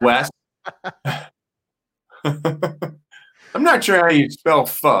 Thanks, Wes. I'm not sure how you spell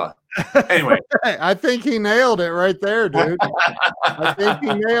pho. Anyway, I think he nailed it right there, dude. I think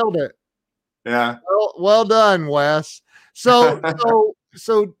he nailed it. Yeah. Well done, Wes. So,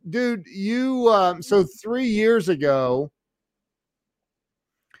 dude, you so 3 years ago,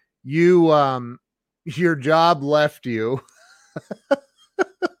 you your job left you.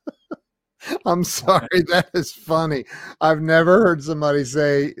 I'm sorry, that is funny. I've never heard somebody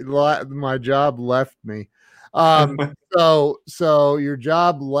say my job left me. So your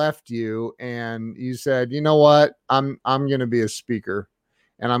job left you, and you said, you know what? I'm going to be a speaker,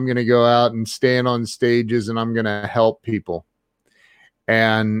 and I'm going to go out and stand on stages, and I'm going to help people.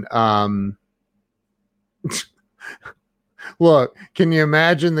 And look, can you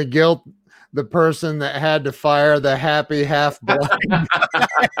imagine the guilt? The person that had to fire the happy half blind.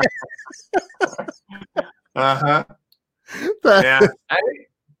 Uh-huh. Yeah.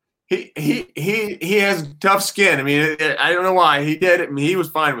 He has tough skin. I mean, I don't know why he did it. I mean, he was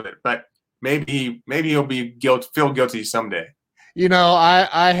fine with it, but maybe he'll be feel guilty someday.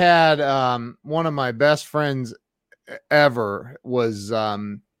 I had one of my best friends ever was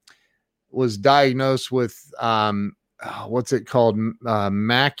diagnosed with what's it called?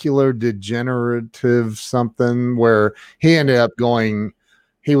 Macular degenerative something, where he ended up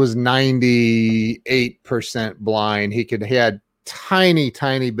he was 98% blind. He had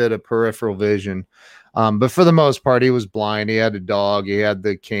tiny bit of peripheral vision. But for the most part, he was blind. He had a dog, he had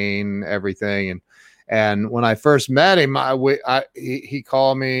the cane, everything. And when I first met him, he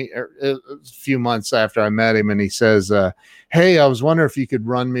called me a few months after I met him, and he says, hey, I was wondering if you could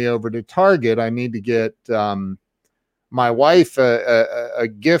run me over to Target. I need to get my wife a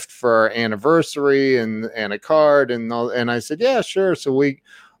gift for our anniversary and a card and all. And I said, yeah, sure. So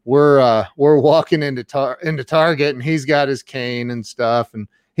we're walking into Target, and he's got his cane and stuff, and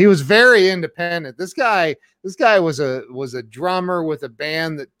he was very independent. This guy was a drummer with a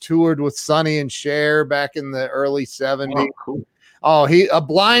band that toured with Sonny and Cher back in the early 70s. Oh, cool. Oh, he a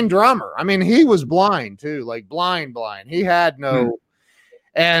blind drummer. I mean, he was blind too, like blind. He had no.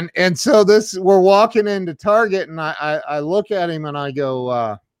 And so we're walking into Target, and I look at him and I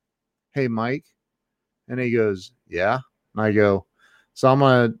go, hey, Mike. And he goes, yeah. And I go, so I'm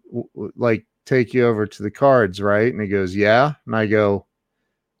going to like take you over to the cards, right? And he goes, yeah. And I go,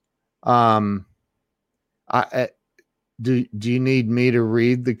 do you need me to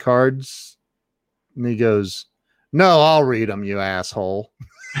read the cards? And he goes, no, I'll read them, you asshole.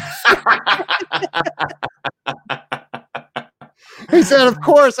 He said, of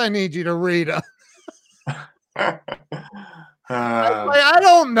course I need you to read them. I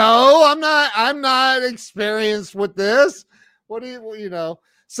don't know. I'm not experienced with this. What do you know?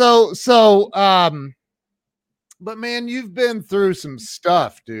 But man, you've been through some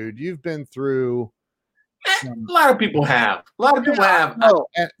stuff, dude. You've been through a lot of people have. No,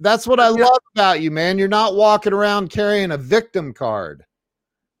 that's what I love about you, man. You're not walking around carrying a victim card.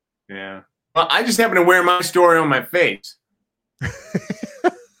 Yeah. Well, I just happen to wear my story on my face.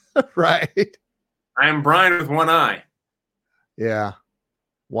 Right. I am Brian with one eye. Yeah.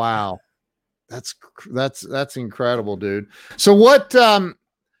 Wow. That's incredible, dude. So what do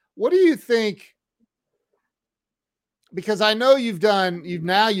you think? Because I know you've done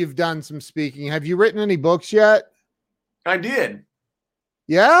some speaking. Have you written any books yet? I did.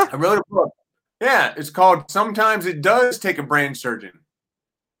 Yeah? I wrote a book. Yeah, it's called Sometimes It Does Take a Brain Surgeon.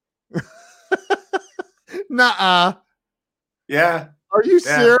 Nuh-uh. Yeah. Are you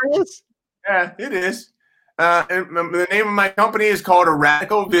serious? Yeah, it is. And the name of my company is called A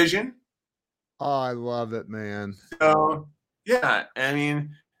Radical Vision. Oh, I love it, man. So, yeah, I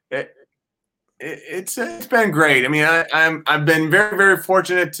mean, it's been great. I mean, I've been very, very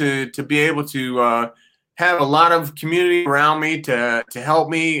fortunate to be able to have a lot of community around me to help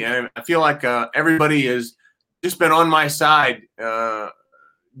me, and I feel like everybody has just been on my side,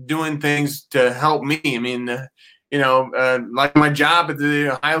 doing things to help me. I mean, like my job at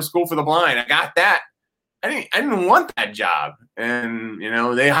the Ohio School for the Blind, I got that. I didn't want that job, and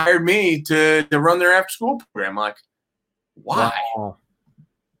they hired me to run their after school program. Like, why? Wow.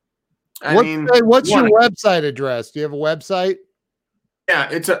 What's your website address? Do you have a website? Yeah,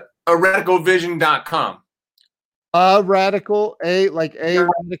 it's a radicalvision.com.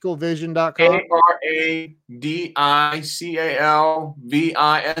 Radicalvision.com.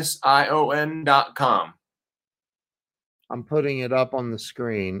 ARADICALVISION.com. I'm putting it up on the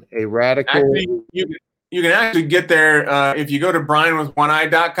screen. A radical. Actually, you can actually get there if you go to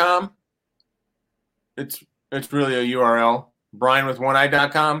brianwithoneye.com. It's really a URL.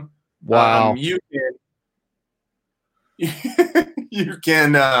 brianwithoneye.com. Wow. You can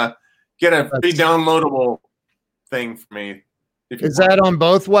get a free downloadable thing for me. Is that on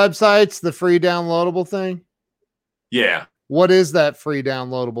both websites, the free downloadable thing? Yeah. What is that free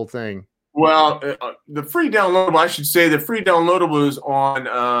downloadable thing? Well, the free downloadable, I should say the free downloadable is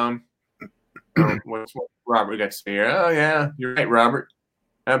on what's Robert got to say here? Oh, yeah, you're right, Robert.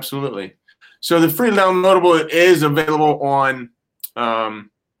 Absolutely. So the free downloadable is available on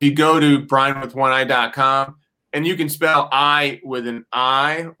you go to brianwithoneye.com, and you can spell I with an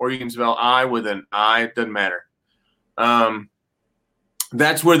I, or you can spell I with an I. It doesn't matter.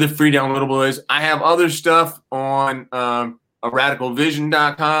 That's where the free downloadable is. I have other stuff on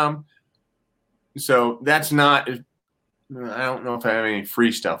radicalvision.com. So that's not, I don't know if I have any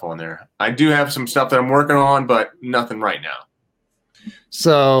free stuff on there. I do have some stuff that I'm working on, but nothing right now.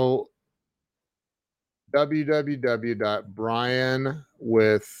 So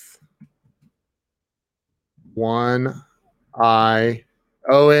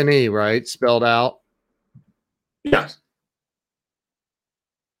www.brianwithone, right? Spelled out. Yes.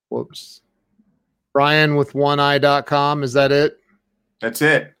 Whoops. brianwithoneye.com. Is that it? That's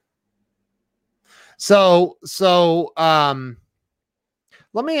it. So let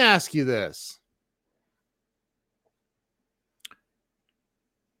me ask you this.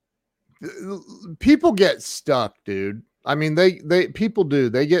 People get stuck, dude. I mean, people do.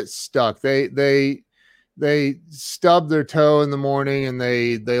 They get stuck. They stub their toe in the morning and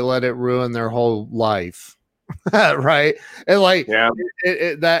they let it ruin their whole life. Right. And like Yeah.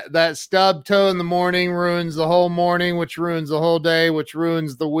 that stub toe in the morning ruins the whole morning, which ruins the whole day, which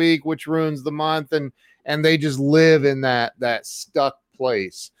ruins the week, which ruins the month. And they just live in that stuck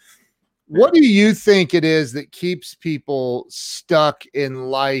place. What do you think it is that keeps people stuck in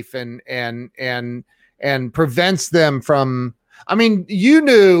life and prevents them from, I mean, you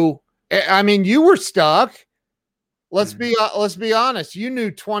were stuck. Let's be honest. You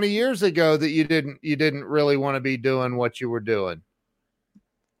knew 20 years ago that you didn't really want to be doing what you were doing.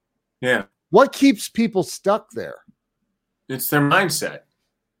 Yeah. What keeps people stuck there? It's their mindset.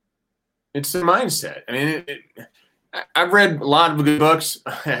 I mean, I've read a lot of good books.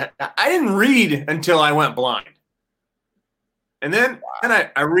 I didn't read until I went blind, and then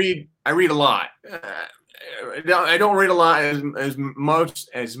I read a lot. I don't read a lot as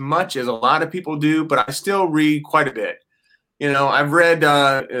much as a lot of people do, but I still read quite a bit. You know, I've read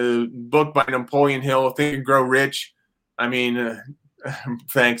a book by Napoleon Hill, Think and Grow Rich. I mean,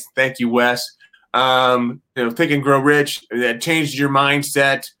 thank you, Wes. You know, Think and Grow Rich, that changed your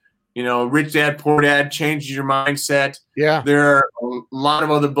mindset. You know, Rich Dad, Poor Dad changes your mindset. Yeah. There are a lot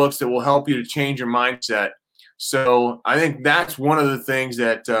of other books that will help you to change your mindset. So I think that's one of the things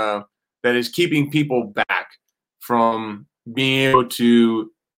that that is keeping people back from being able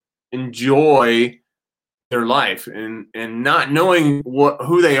to enjoy their life and not knowing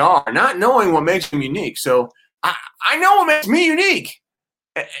who they are, not knowing what makes them unique. So I know what makes me unique.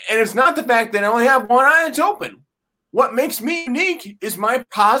 And it's not the fact that I only have one eye that's open. What makes me unique is my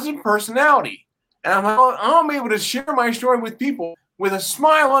positive personality. And I'm able to share my story with people with a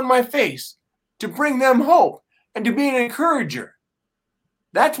smile on my face to bring them hope and to be an encourager.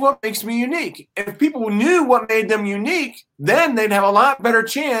 That's what makes me unique. And if people knew what made them unique, then they'd have a lot better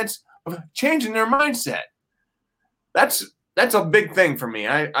chance of changing their mindset. That's a big thing for me.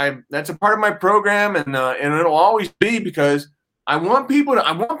 I that's a part of my program, and it'll always be, because I want people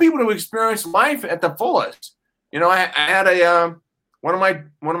to experience life at the fullest. You know, I had one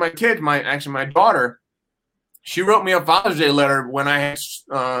of my kids, my daughter, she wrote me a Father's Day letter when I had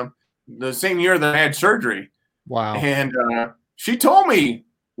the same year that I had surgery. Wow. And she told me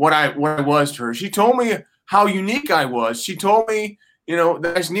what I was to her. She told me how unique I was. She told me, you know,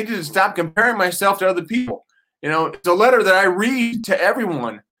 that I just needed to stop comparing myself to other people. You know, it's a letter that I read to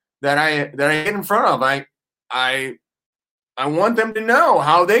everyone that I get in front of. I want them to know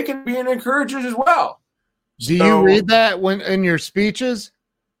how they can be an encourager as well. Do you read that when in your speeches?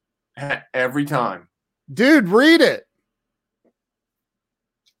 Every time. Dude, read it.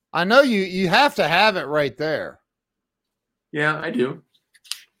 I know you have to have it right there. Yeah, I do.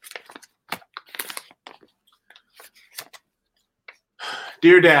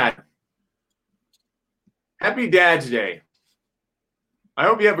 Dear Dad, happy Dad's Day. I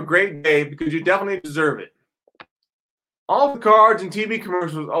hope you have a great day, because you definitely deserve it. All the cards and TV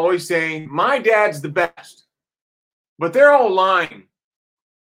commercials always saying, my dad's the best. But they're all lying.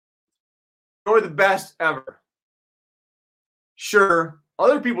 You're the best ever. Sure,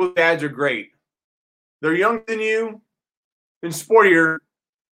 other people's dads are great. They're younger than you, and sportier,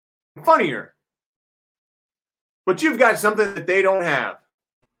 and funnier. But you've got something that they don't have.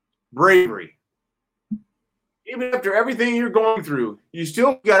 Bravery. Even after everything you're going through, you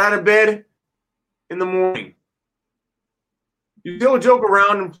still got out of bed in the morning. You still joke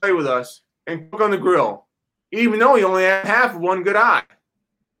around and play with us and cook on the grill, even though you only have half of one good eye.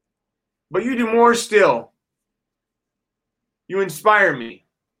 But you do more still. You inspire me.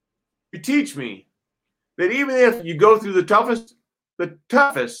 You teach me that even if you go through the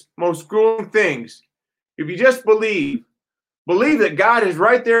toughest, most grueling things, if you just believe that God is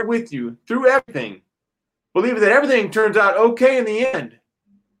right there with you through everything. Believe that everything turns out okay in the end.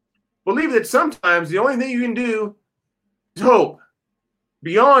 Believe that sometimes the only thing you can do is hope,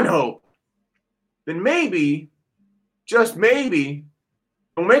 beyond hope. Then maybe, just maybe,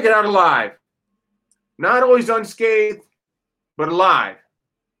 you'll make it out alive. Not always unscathed, but alive.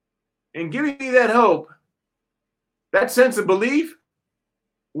 And giving me that hope, that sense of belief,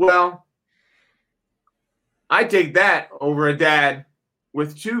 well, I take that over a dad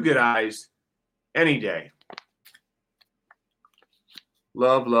with two good eyes any day.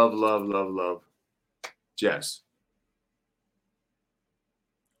 Love, love, love, love, love. Jess.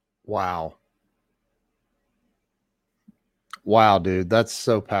 Wow. Wow, dude. That's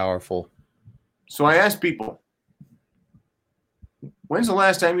so powerful. So I ask people, when's the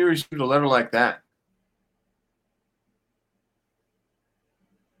last time you received a letter like that?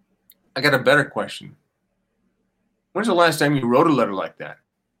 I got a better question. When's the last time you wrote a letter like that?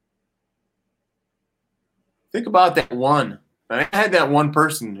 Think about that one I had that one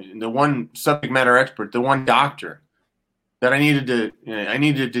person, the one subject matter expert, the one doctor that I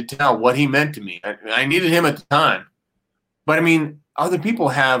needed to tell what he meant to me. I needed him at the time. But I mean, other people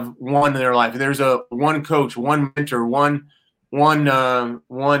have one in their life. There's one coach, one mentor, one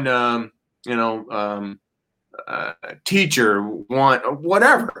teacher, one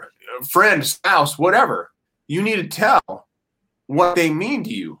whatever, friend, spouse, whatever. You need to tell what they mean to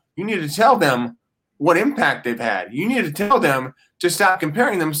you. You need to tell them what impact they've had. You need to tell them to stop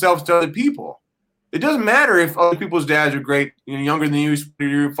comparing themselves to other people. It doesn't matter if other people's dads are great, younger than you,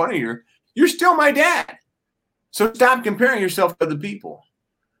 you're funnier. You're still my dad. So stop comparing yourself to other people.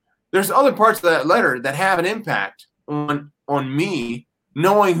 There's other parts of that letter that have an impact on me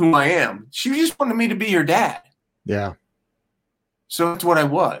knowing who I am. She just wanted me to be your dad. Yeah. So that's what I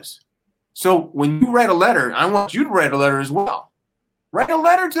was. So when you write a letter, I want you to write a letter as well. Write a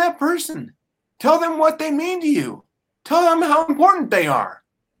letter to that person. Tell them what they mean to you. Tell them how important they are.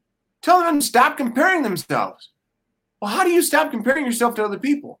 Tell them to stop comparing themselves. Well, how do you stop comparing yourself to other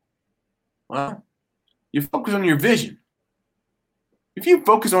people? Well, you focus on your vision. If you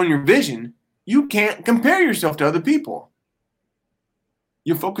focus on your vision, you can't compare yourself to other people.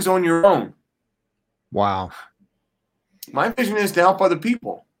 You focus on your own. Wow. My vision is to help other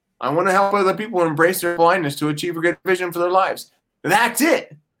people. I want to help other people embrace their blindness to achieve a good vision for their lives. That's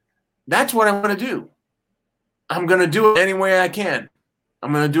it. That's what I want to do. I'm going to do it any way I can.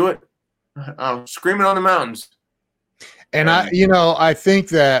 I'm going to do it. I'm screaming on the mountains. And I think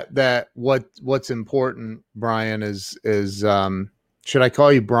that what's important, Brian, is should I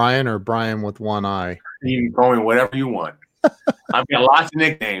call you Brian or Brian with one eye? You can call me whatever you want. I've got lots of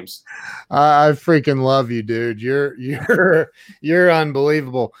nicknames. I freaking love you, dude. You're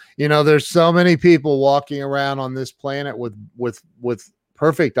unbelievable. There's so many people walking around on this planet with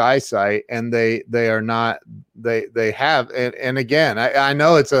perfect eyesight, and they are not. They have, and again, I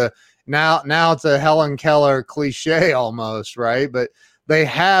know it's a now it's a Helen Keller cliche almost, right? But they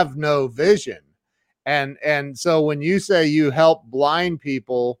have no vision, and so when you say you help blind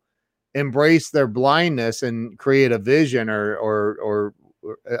people embrace their blindness and create a vision, or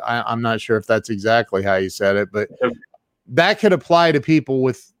I'm not sure if that's exactly how you said it, but that could apply to people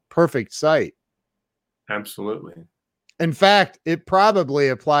with perfect sight. Absolutely. In fact, it probably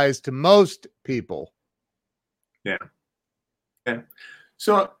applies to most people. Yeah.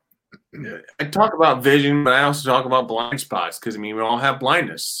 So I talk about vision, but I also talk about blind spots because, we all have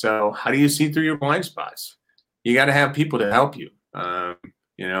blindness. So how do you see through your blind spots? You got to have people to help you.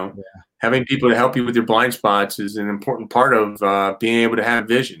 Having people to help you with your blind spots is an important part of being able to have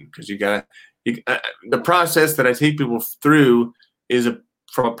vision, because the process that I take people through is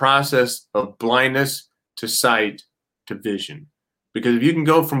from a process of blindness to sight to vision. Because if you can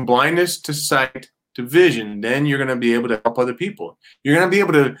go from blindness to sight to vision, then you're going to be able to help other people. You're going to be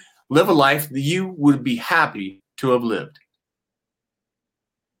able to live a life that you would be happy to have lived.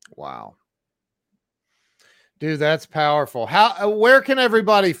 Wow. Dude, that's powerful. Where can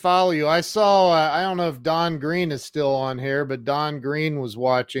everybody follow you? I saw, I don't know if Don Green is still on here, but Don Green was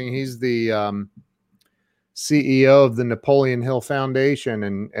watching. He's the CEO of the Napoleon Hill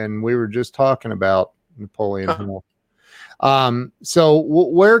Foundation, and we were just talking about Napoleon Hill. So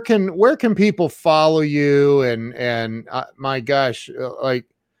where can people follow you? And my gosh,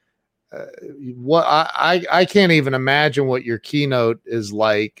 what I can't even imagine what your keynote is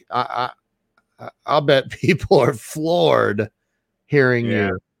like. I'll bet people are floored hearing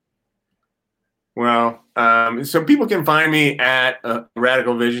you. Well, so people can find me at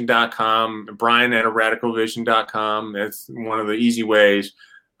radicalvision.com, Brian at radicalvision.com. That's one of the easy ways.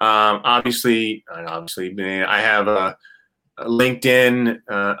 Obviously, I have a LinkedIn,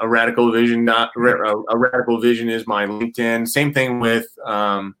 a Radical Vision. A Radical Vision is my LinkedIn. Same thing with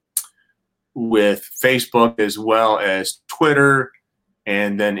Facebook, as well as Twitter,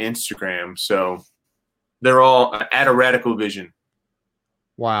 and then Instagram. So they're all at a Radical Vision.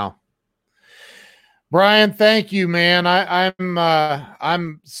 Wow. Brian, thank you, man.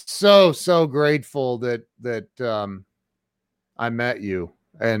 I'm so grateful that I met you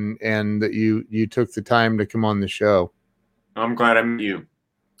and that you took the time to come on the show. I'm glad I met you.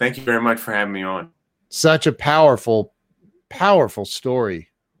 Thank you very much for having me on. Such a powerful story.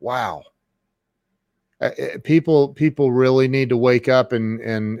 Wow. People really need to wake up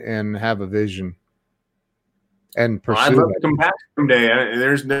and have a vision and pursue. I'd love to come back someday.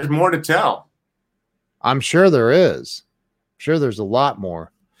 There's more to tell. I'm sure there is. I'm sure there's a lot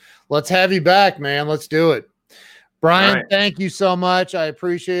more. Let's have you back, man. Let's do it. Brian, right. Thank you so much. I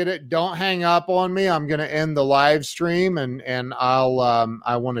appreciate it. Don't hang up on me. I'm going to end the live stream and I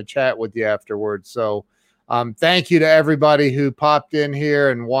want to chat with you afterwards. So Thank you to everybody who popped in here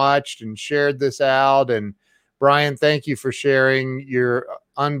and watched and shared this out. And Brian, thank you for sharing your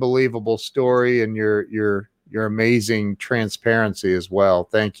unbelievable story and your amazing transparency as well.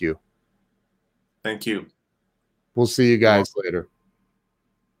 Thank you. Thank you. We'll see you guys later.